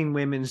prospecting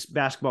women's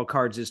basketball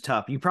cards is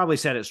tough. You probably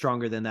said it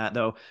stronger than that,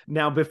 though.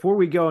 Now, before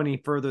we go any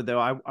further, though,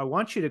 I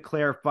want you to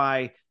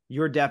clarify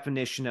your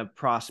definition of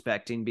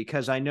prospecting,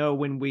 because I know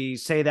when we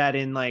say that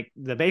in like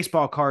the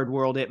baseball card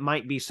world, it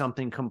might be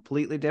something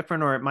completely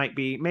different, or it might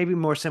be maybe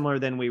more similar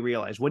than we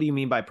realize. What do you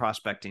mean by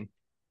prospecting?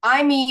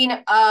 I mean,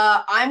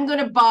 I'm going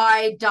to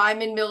buy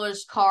Diamond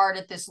Miller's card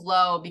at this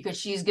low because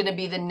she's going to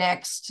be the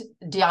next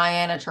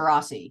Diana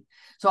Taurasi.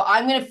 So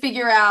I'm going to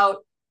figure out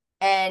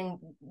and,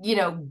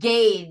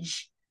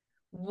 gauge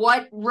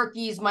what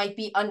rookies might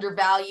be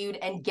undervalued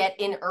and get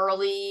in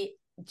early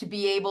to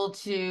be able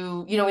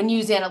to, and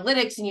use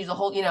analytics and use a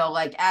whole,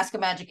 like ask a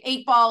magic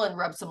 8-ball and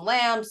rub some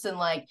lamps and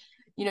like,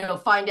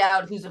 find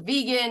out who's a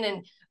vegan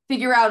and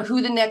figure out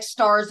who the next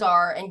stars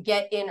are and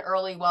get in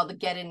early while the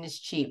get in is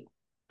cheap.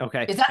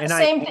 Okay. Is that the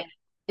same thing?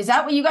 Is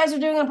that what you guys are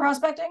doing on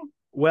prospecting?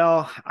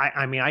 Well,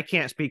 I mean, I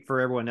can't speak for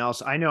everyone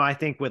else. I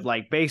think with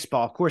like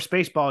baseball, of course,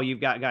 baseball,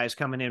 you've got guys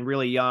coming in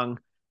really young.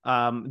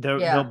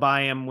 They'll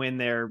buy them when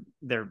they're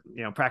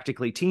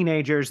practically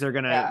teenagers. They're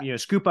gonna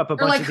scoop up a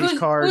bunch of these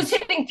cards. Who's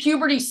hitting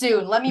puberty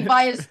soon? Let me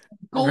buy his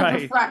gold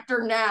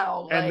refractor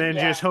now. And then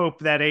just hope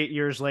that 8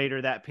 years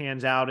later that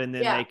pans out, and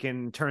then they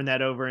can turn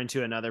that over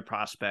into another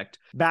prospect.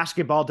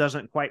 Basketball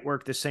doesn't quite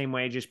work the same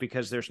way, just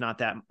because there's not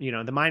that,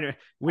 the minor.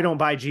 We don't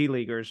buy G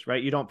leaguers,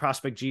 right? You don't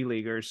prospect G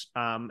leaguers.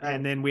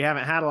 And then we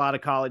haven't had a lot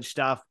of college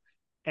stuff,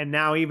 and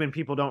now even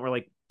people don't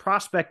really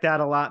prospect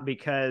that a lot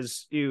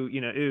because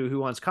who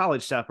wants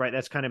college stuff, right?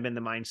 That's kind of been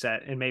the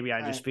mindset, and maybe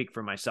I just speak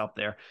for myself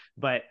there,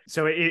 but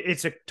so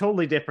it's a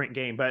totally different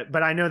game.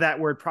 But I know that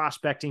word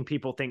prospecting,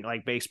 people think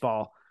like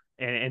baseball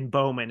and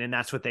Bowman, and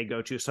that's what they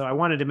go to. So I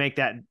wanted to make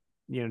that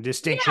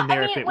distinction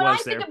there. If it when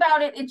was I think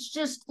about it, it's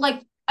just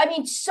like,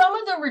 some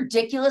of the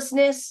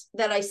ridiculousness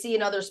that I see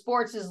in other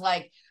sports is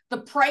like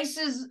the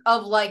prices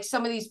of like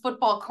some of these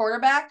football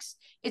quarterbacks.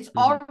 It's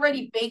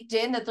already baked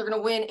in that they're going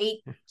to win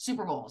 8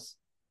 Super Bowls.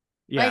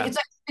 Yeah. Right?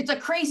 It's like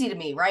crazy to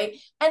me, right?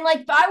 And like,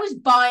 if I was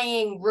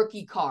buying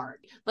rookie card,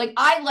 like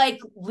I like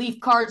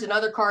Leaf cards and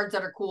other cards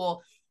that are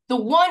cool. The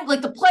one,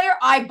 like the player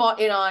I bought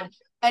in on,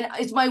 and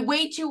it's my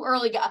way too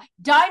early guy,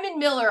 Diamond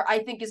Miller, I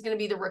think is going to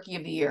be the rookie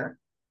of the year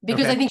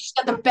because I think she's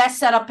got the best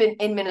setup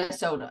in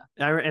Minnesota.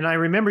 I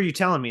remember you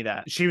telling me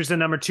that she was the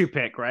number 2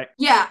 pick, right?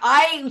 Yeah,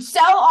 I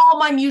sell all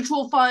my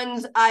mutual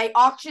funds. I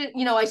auction,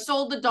 I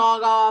sold the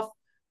dog off.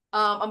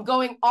 I'm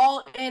going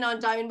all in on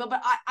Diamond Mill,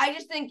 but I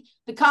just think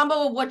the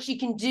combo of what she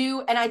can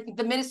do, and I think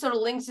the Minnesota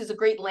Lynx is a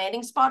great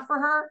landing spot for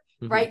her,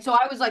 right? So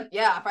I was like,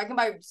 yeah, if I can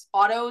buy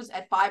autos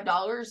at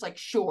 $5, like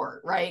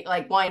sure, right?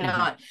 Like why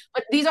not?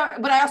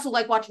 But I also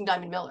like watching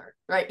Diamond Miller,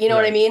 right? You know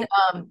what I mean?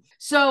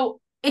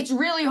 So it's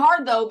really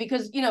hard though,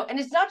 because, and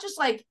it's not just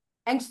like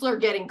Ensler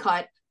getting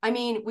cut. I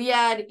mean, we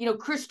had,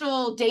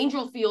 Crystal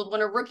Dangerfield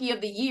won a Rookie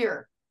of the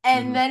Year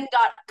and then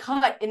got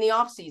cut in the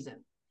offseason,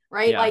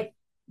 right? Yeah. Like,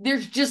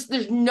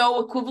 there's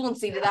no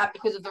equivalency to that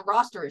because of the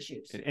roster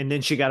issues. And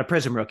then she got a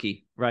Prism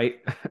rookie, right?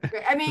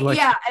 I mean,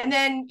 yeah. And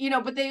then,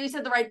 but they always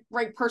had the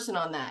right person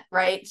on that,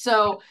 right?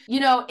 So,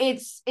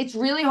 it's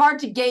really hard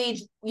to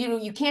gauge.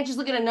 You can't just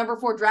look at a number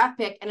 4 draft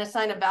pick and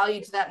assign a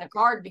value to that in a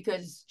card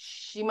because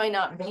she might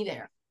not be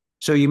there.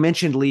 So you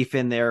mentioned Leaf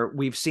in there.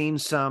 We've seen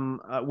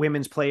some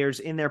women's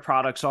players in their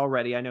products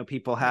already. I know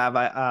people have.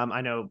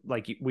 I know,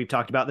 like we've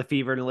talked about the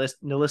Fever.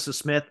 Nalissa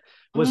Smith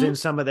was in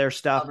some of their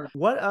stuff.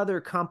 What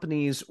other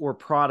companies or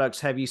products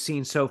have you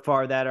seen so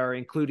far that are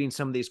including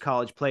some of these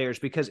college players?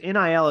 Because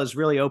NIL is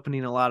really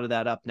opening a lot of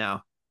that up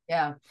now.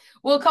 Yeah.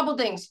 Well, a couple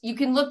things. You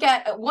can look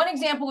at one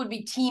example would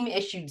be Team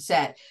Issued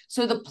Set.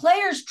 So the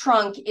Players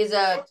Trunk is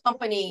a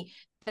company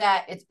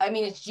that it's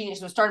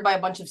genius. It was started by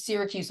a bunch of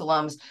Syracuse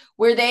alums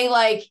where they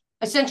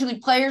essentially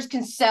players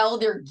can sell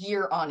their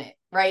gear on it,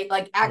 right?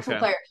 Like actual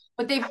player.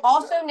 But they've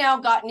also now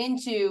gotten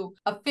into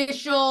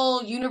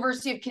official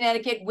University of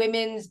Connecticut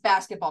women's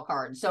basketball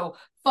cards. So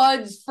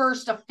FUD's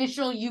first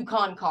official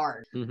UConn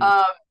card.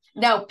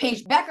 Now,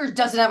 Paige Beckers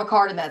doesn't have a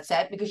card in that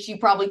set because she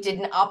probably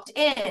didn't opt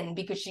in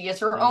because she has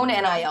her own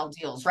NIL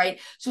deals,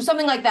 right? So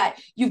something like that.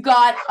 You've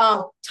got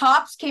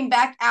Topps came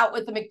back out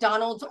with the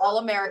McDonald's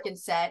All-American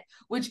set,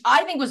 which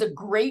I think was a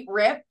great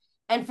rip.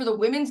 And for the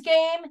women's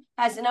game,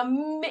 has an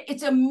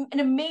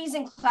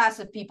amazing class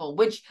of people,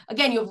 which,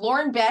 again, you have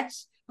Lauren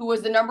Betts, who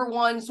was the number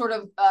 1 sort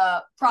of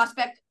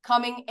prospect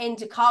coming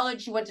into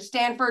college. She went to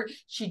Stanford.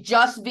 She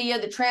just via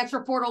the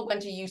transfer portal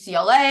went to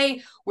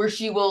UCLA, where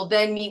she will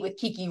then meet with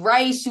Kiki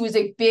Rice, who is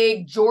a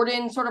big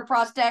Jordan sort of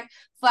prospect.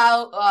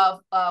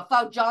 Flout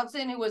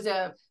Johnson, who was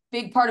a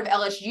big part of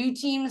LSU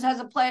teams, has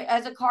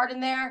a card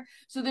in there.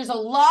 So there's a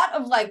lot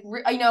of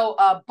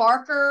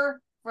Barker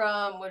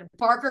from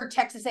Barker,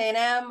 Texas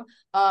A&M,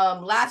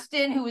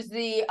 Laston, who was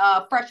the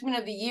freshman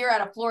of the year out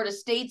of Florida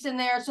State's in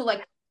there. So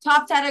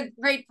Topps had a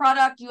great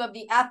product. You have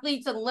the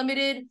Athletes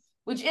Unlimited,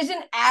 which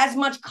isn't as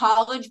much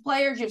college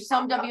players. You have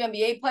some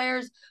WNBA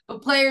players,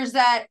 but players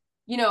that,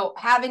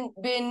 haven't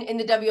been in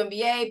the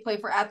WNBA play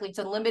for Athletes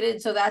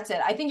Unlimited. So that's it.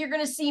 I think you're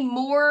going to see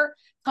more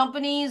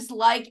companies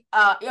like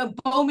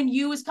Bowman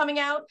U is coming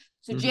out.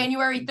 So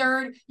January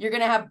 3rd, you're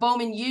going to have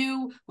Bowman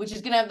U, which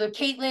is going to have the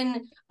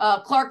Caitlin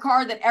Clark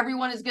card that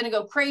everyone is going to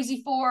go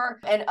crazy for.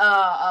 And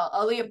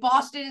Aaliyah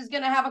Boston is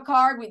going to have a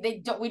card. We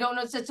don't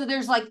know. So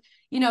there's the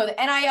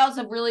NILs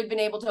have really been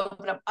able to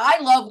open up.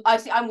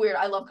 I'm weird.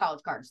 I love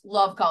college cards.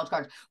 Love college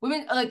cards.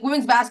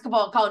 Women's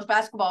basketball, college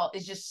basketball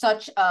is just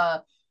such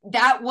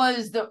that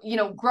was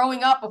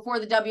growing up before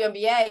the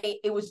WNBA,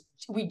 it was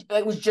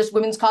just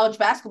women's college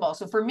basketball.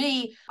 So for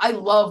me, I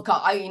love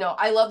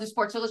the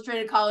Sports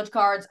Illustrated college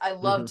cards. I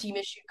love Team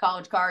Issued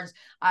college cards.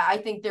 I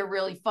think they're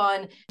really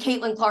fun.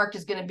 Caitlin Clark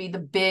is going to be the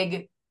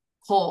big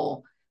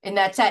pull in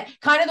that set.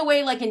 Kind of the way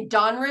in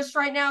Donruss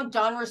right now,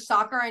 Donruss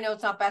soccer. I know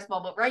it's not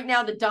basketball, but right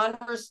now the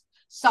Donruss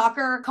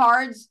soccer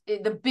cards,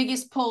 the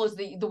biggest pull is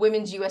the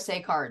women's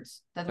USA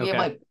cards that we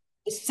have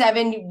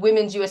 7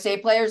 women's USA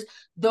players.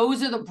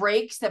 Those are the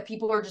breaks that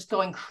people are just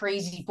going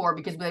crazy for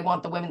because they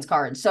want the women's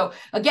cards. So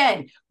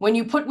again, when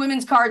you put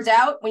women's cards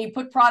out, when you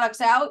put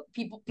products out,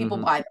 people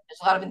buy them.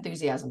 There's a lot of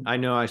enthusiasm. I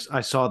know. I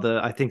saw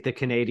I think the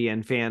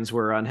Canadian fans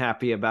were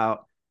unhappy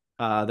about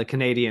the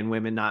Canadian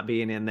women not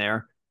being in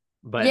there.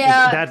 But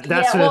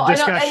that's a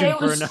discussion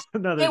for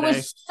another day.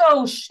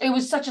 It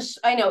was such a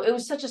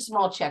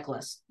small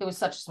checklist.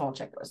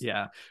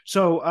 Yeah.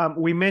 So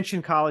we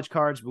mentioned college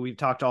cards, but we've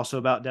talked also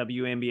about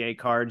WNBA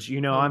cards.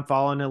 I'm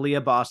following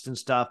Aaliyah Boston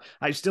stuff.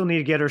 I still need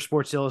to get her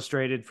Sports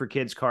Illustrated for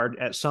Kids card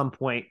at some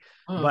point.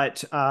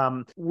 But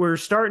we're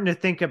starting to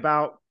think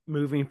about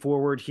moving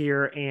forward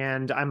here,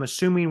 and I'm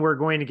assuming we're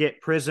going to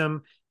get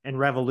Prism and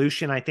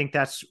Revolution. I think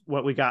that's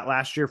what we got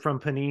last year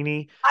from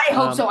Panini. I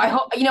hope so.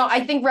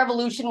 I think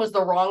Revolution was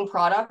the wrong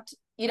product.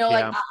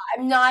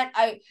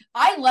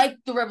 I like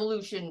the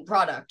Revolution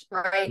product,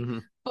 right?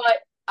 But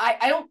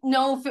I don't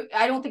know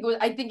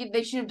I think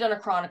they should have done a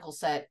Chronicle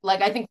set.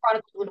 I think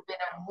Chronicles would have been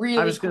a really cool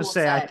set. I was going to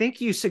say, I think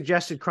you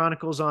suggested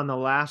Chronicles on the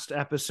last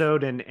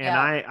episode, and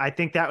I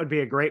think that would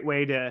be a great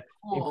way to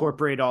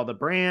incorporate all the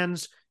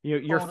brands.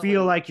 You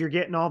feel like you're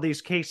getting all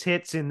these case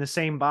hits in the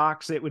same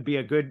box. It would be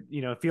a good,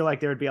 feel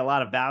like there would be a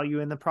lot of value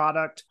in the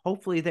product.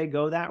 Hopefully they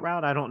go that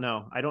route. I don't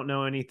know. I don't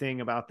know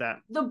anything about that.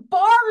 The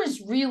bar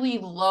is really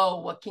low.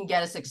 What can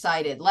get us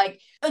excited?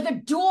 Like a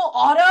dual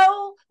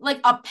auto,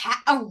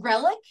 a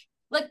relic.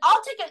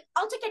 I'll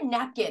take a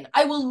napkin.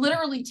 I will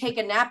literally take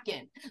a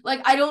napkin.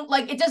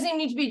 It doesn't even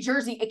need to be a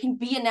jersey. It can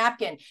be a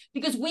napkin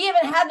because we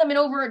haven't had them in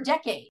over a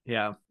decade.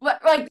 Yeah.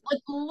 But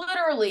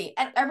literally,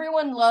 and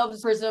everyone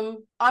loves Prism.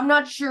 I'm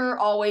not sure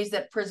always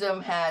that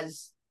Prism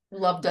has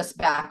loved us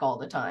back all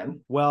the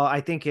time. Well, I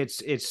think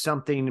it's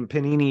something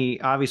Panini,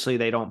 obviously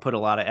they don't put a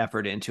lot of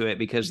effort into it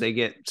because they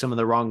get some of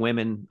the wrong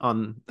women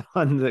on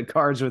the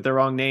cards with the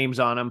wrong names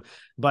on them,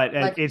 but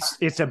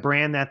it's a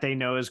brand that they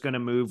know is going to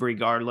move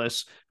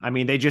regardless. I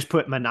mean, they just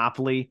put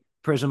Monopoly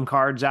Prism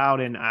cards out,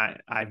 and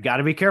I've got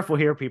to be careful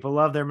here. People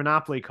love their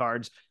Monopoly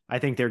cards. I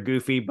think they're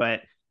goofy,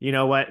 but you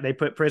know what? They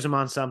put Prism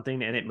on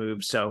something and it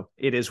moves. So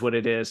it is what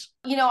it is.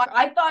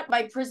 I thought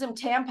my Prism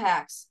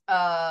Tampax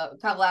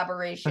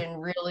collaboration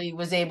really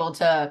was able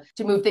to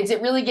move things.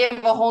 It really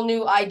gave a whole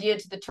new idea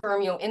to the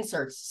term,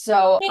 inserts.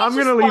 So I'm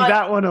going to leave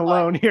that one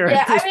alone here.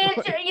 Yeah,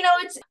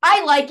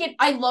 I like it.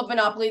 I love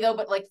Monopoly though,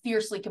 but like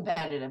fiercely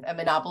competitive at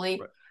Monopoly.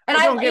 Right. And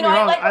don't get me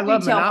wrong. I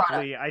love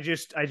Monopoly.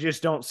 Product. I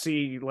just don't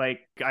see, like,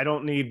 I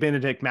don't need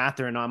Benedict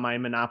Mathurin on my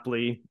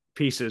Monopoly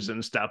pieces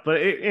and stuff.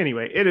 But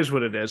anyway, it is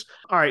what it is.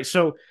 All right.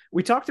 So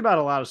we talked about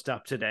a lot of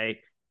stuff today,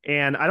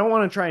 and I don't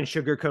want to try and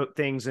sugarcoat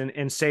things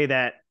and say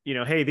that,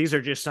 hey, these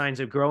are just signs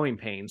of growing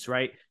pains,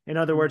 right? In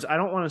other words, I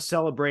don't want to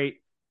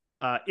celebrate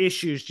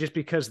issues just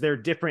because they're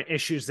different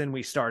issues than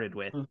we started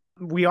with.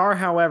 We are,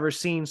 however,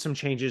 seeing some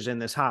changes in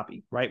this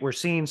hobby, right? We're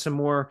seeing some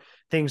more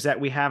things that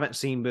we haven't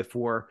seen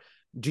before.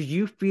 Do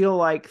you feel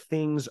like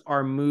things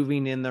are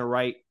moving in the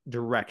right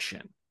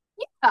direction?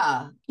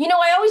 Yeah.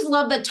 I always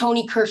love that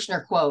Tony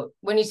Kirshner quote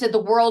when he said the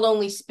world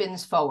only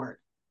spins forward,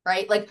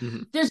 right? Like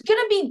there's going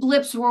to be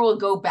blips where we'll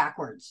go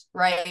backwards,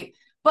 right?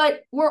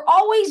 But we're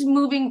always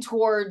moving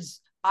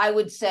towards, I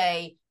would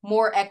say,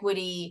 more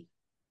equity,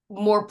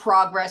 more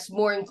progress,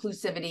 more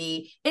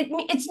inclusivity.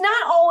 It's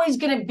not always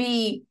going to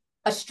be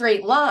a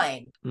straight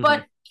line,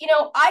 but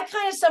I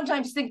kind of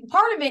sometimes think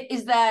part of it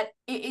is that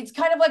it's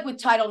kind of like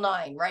with Title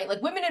IX, right?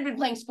 Like women had been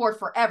playing sport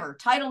forever.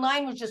 Title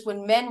IX was just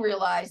when men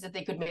realized that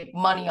they could make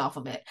money off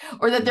of it,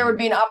 or that there would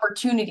be an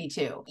opportunity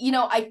to.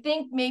 I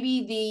think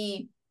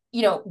maybe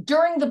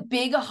during the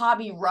big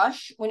hobby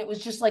rush, when it was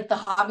just like the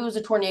hobby was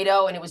a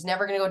tornado and it was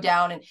never going to go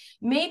down, and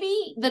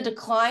maybe the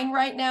decline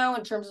right now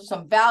in terms of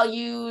some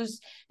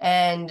values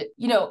and,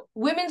 some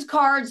women's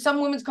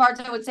cards,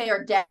 I would say,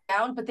 are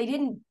down, but they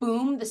didn't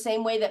boom the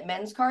same way that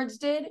men's cards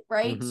did,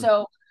 right?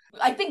 So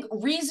I think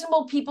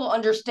reasonable people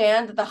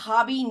understand that the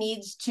hobby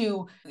needs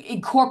to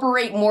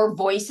incorporate more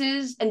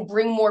voices and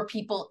bring more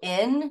people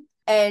in,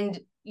 and,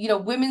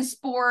 women's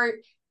sport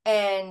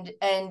and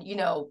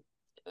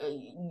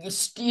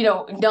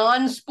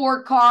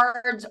non-sport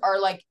cards are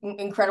like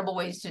incredible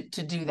ways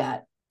to do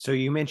that. So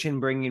you mentioned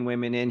bringing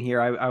women in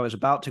here. I was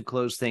about to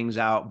close things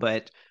out,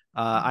 but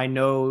I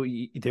know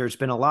there's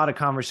been a lot of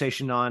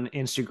conversation on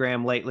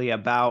Instagram lately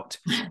about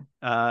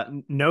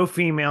no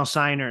female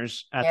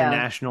signers at the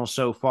National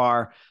so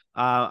far.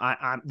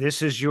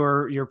 This is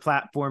your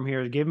platform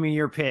here. Give me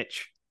your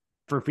pitch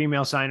for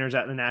female signers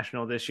at the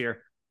National this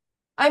year.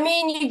 I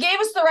mean, you gave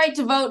us the right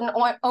to vote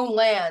and own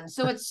land.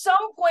 So at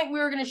some point we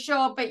were going to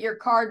show up at your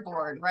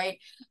cardboard, right?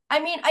 I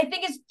mean, I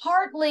think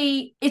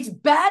it's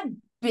bad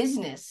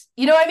business.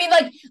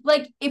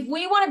 Like if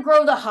we want to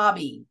grow the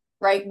hobby,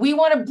 right? We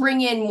want to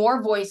bring in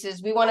more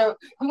voices. We want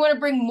to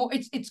bring more.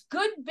 It's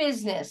good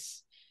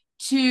business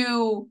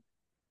to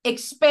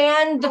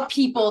expand the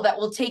people that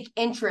will take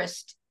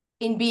interest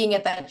in being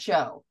at that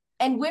show.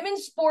 And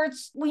women's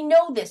sports, we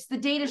know this. The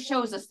data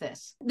shows us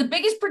this. The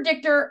biggest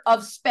predictor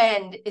of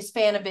spend is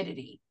fan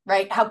avidity,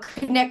 right? How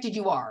connected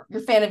you are,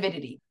 your fan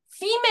avidity.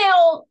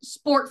 Female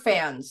sport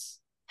fans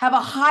have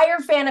a higher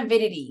fan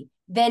avidity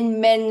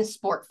than men's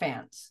sport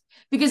fans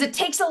because it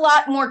takes a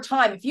lot more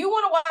time. If you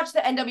want to watch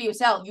the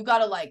NWSL, you got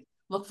to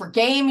look for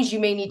games. You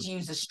may need to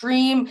use a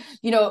stream.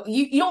 You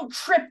don't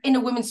trip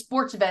into women's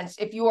sports events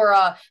if you are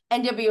a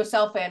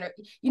NWSL fan.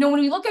 When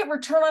we look at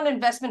return on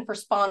investment for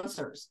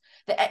sponsors,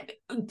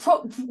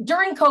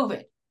 during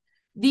COVID,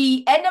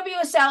 the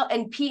NWSL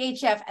and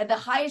PHF had the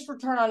highest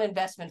return on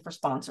investment for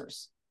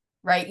sponsors,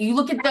 right? You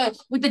look at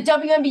what the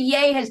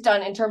WNBA has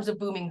done in terms of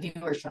booming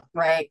viewership,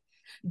 right?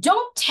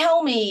 Don't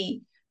tell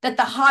me that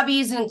the hobby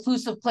is an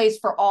inclusive place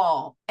for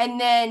all. And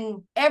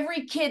then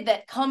every kid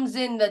that comes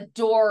in the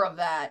door of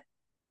that,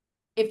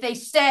 if they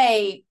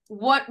say,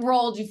 what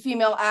role do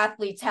female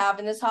athletes have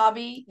in this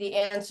hobby? The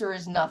answer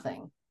is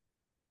nothing.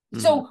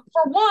 So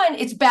for one,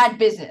 it's bad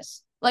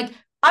business. Like,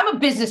 I'm a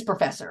business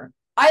professor.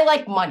 I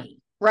like money,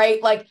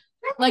 right? Like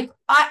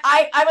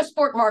I'm a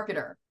sport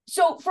marketer.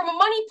 So from a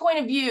money point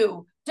of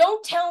view,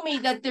 don't tell me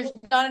that there's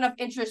not enough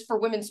interest for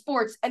women's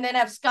sports and then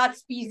have Scott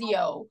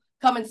Spezio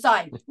come and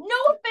sign. No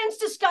offense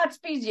to Scott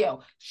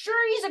Spezio.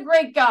 Sure, he's a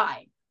great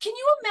guy. Can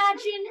you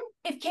imagine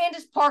if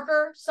Candace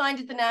Parker signed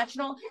at the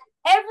National?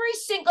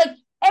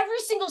 Every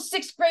single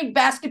sixth grade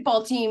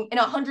basketball team in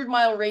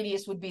 100-mile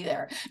radius would be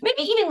there.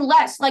 Maybe even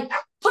less. Like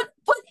put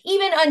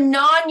even a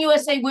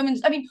non-USA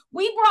women's. I mean,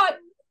 we brought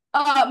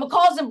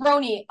McCall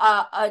Zambroni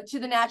to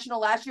the National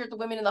last year at the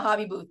Women in the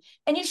Hobby booth,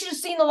 and you should have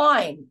seen the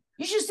line.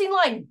 You should have seen the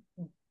line.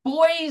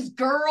 Boys,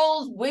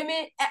 girls,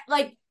 women.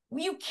 Like,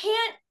 you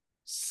can't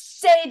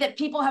say that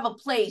people have a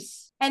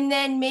place and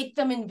then make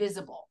them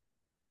invisible.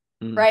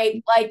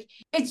 Right? Like,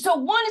 it's so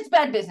one, it's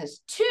bad business.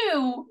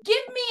 Two,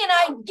 give me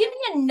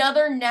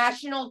another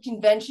national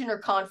convention or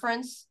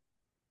conference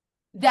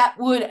that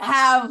would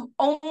have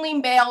only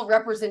male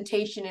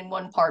representation in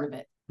one part of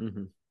it.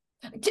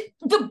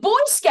 The Boy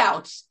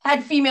Scouts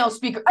had female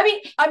speakers. I mean,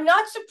 I'm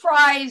not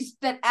surprised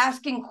that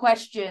asking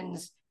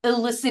questions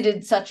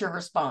elicited such a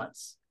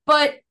response.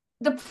 But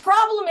the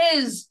problem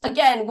is,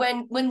 again,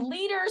 when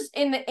leaders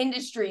in the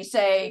industry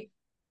say,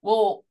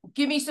 well,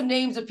 give me some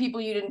names of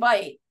people you'd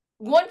invite.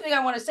 One thing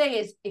I want to say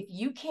is, if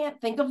you can't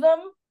think of them,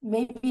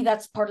 maybe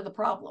that's part of the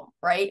problem,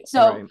 right?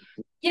 So,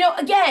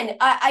 again,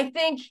 I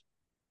think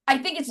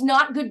it's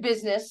not good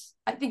business.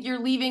 I think you're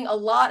leaving a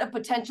lot of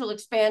potential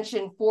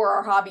expansion for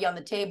our hobby on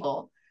the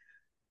table.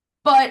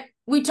 But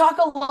we talk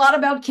a lot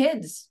about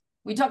kids.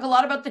 We talk a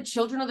lot about the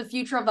children of the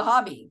future of the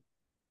hobby.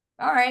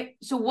 All right.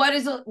 So what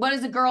is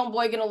a girl and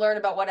boy going to learn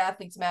about what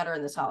athletes matter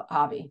in this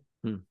hobby?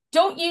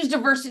 Don't use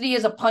diversity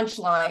as a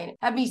punchline.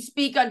 Have me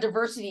speak on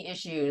diversity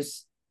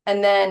issues.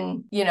 And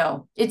then,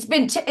 it's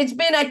been,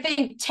 I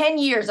think, 10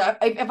 years.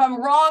 If I'm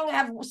wrong,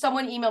 have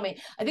someone email me.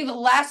 I think the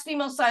last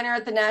female signer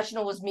at the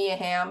National was Mia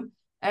Hamm.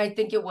 And I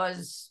think it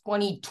was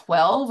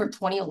 2012 or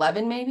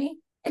 2011, maybe.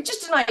 It's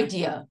just an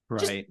idea.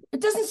 Right. It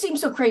doesn't seem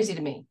so crazy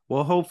to me.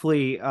 Well,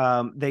 hopefully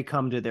they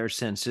come to their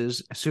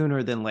senses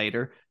sooner than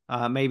later.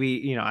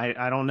 Maybe,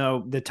 I don't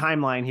know the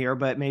timeline here,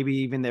 but maybe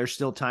even there's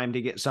still time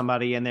to get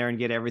somebody in there and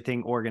get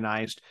everything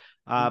organized.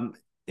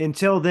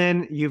 Until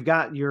then, you've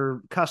got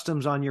your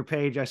customs on your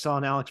page. I saw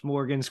an Alex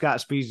Morgan, Scott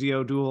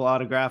Spezio dual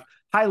autograph,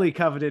 highly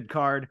coveted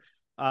card.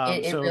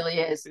 It really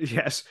is.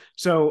 Yes.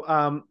 So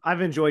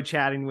I've enjoyed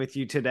chatting with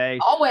you today.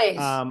 Always.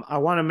 I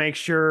want to make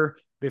sure,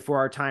 before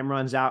our time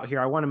runs out here,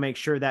 I want to make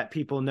sure that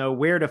people know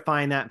where to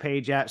find that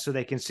page at so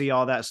they can see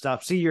all that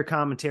stuff, see your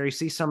commentary,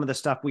 see some of the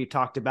stuff we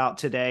talked about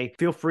today.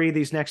 Feel free.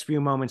 These next few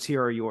moments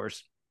here are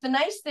yours. The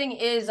nice thing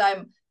is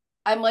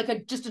I'm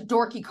like just a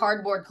dorky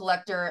cardboard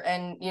collector,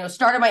 and,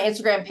 started my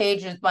Instagram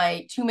page with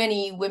my too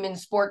many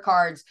women's sport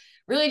cards,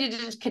 really to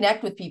just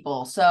connect with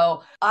people.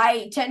 So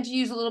I tend to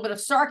use a little bit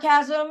of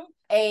sarcasm.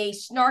 A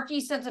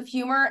snarky sense of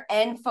humor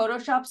and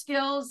Photoshop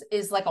skills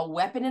is like a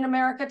weapon in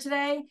America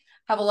today.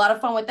 Have a lot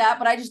of fun with that,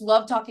 but I just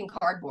love talking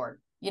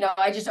cardboard.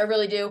 I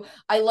really do.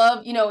 I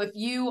love, if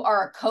you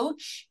are a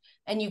coach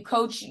and you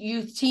coach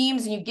youth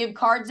teams and you give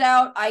cards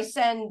out, I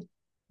send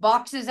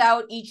boxes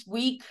out each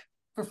week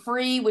for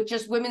free with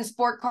just women's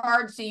sport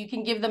cards so you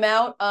can give them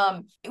out.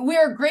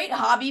 We're a great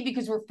hobby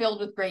because we're filled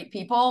with great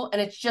people,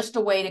 and it's just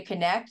a way to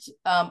connect.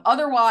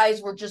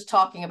 Otherwise, we're just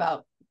talking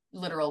about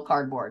literal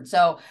cardboard.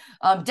 So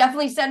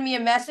definitely send me a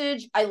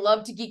message. I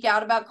love to geek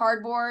out about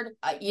cardboard.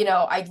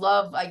 I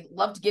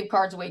love to give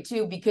cards away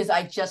too, because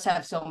I just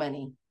have so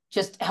many.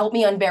 Just help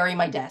me unbury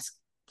my desk,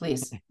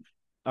 please.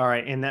 All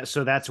right. And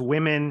that's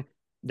women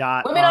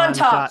on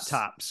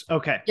tops.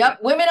 Okay. Yep.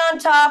 Women on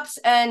Tops.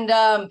 And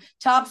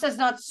Tops has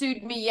not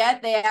sued me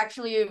yet. They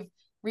actually have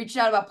reached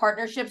out about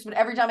partnerships, but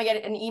every time I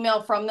get an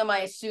email from them, I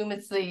assume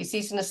it's the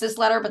cease and desist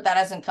letter, but that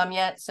hasn't come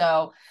yet.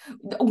 So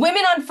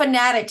Women on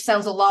Fanatics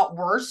sounds a lot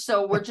worse.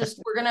 So we're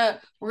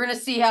gonna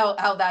see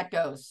how that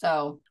goes.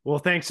 So, well,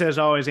 thanks as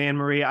always,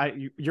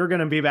 Annemarie. You're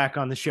going to be back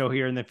on the show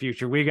here in the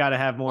future. We got to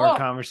have more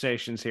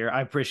conversations here.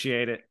 I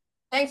appreciate it.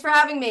 Thanks for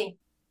having me.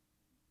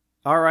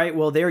 All right.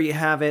 Well, there you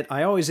have it.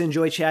 I always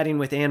enjoy chatting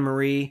with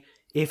Annemarie.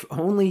 If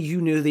only you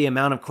knew the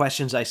amount of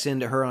questions I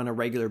send to her on a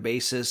regular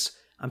basis.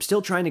 I'm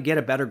still trying to get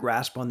a better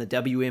grasp on the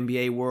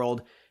WNBA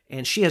world,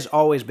 and she has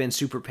always been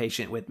super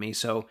patient with me,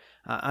 so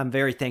I'm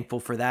very thankful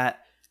for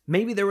that.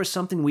 Maybe there was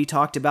something we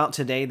talked about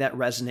today that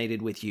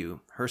resonated with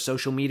you. Her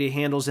social media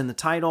handle's in the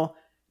title.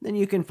 Then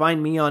you can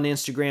find me on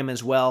Instagram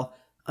as well,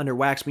 under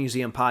Wax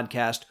Museum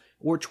Podcast,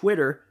 or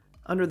Twitter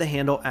under the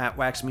handle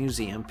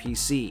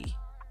 @WaxMuseumPC.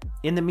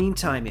 In the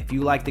meantime, if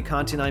you like the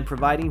content I'm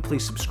providing,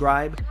 please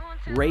subscribe,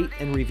 rate,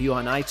 and review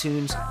on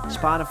iTunes,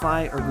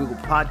 Spotify, or Google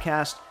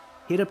Podcast.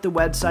 Hit up the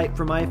website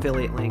for my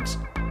affiliate links,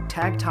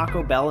 tag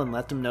Taco Bell and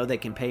let them know they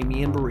can pay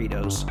me in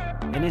burritos.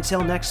 And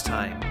until next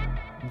time,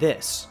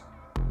 this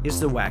is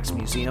the Wax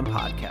Museum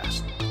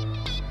Podcast.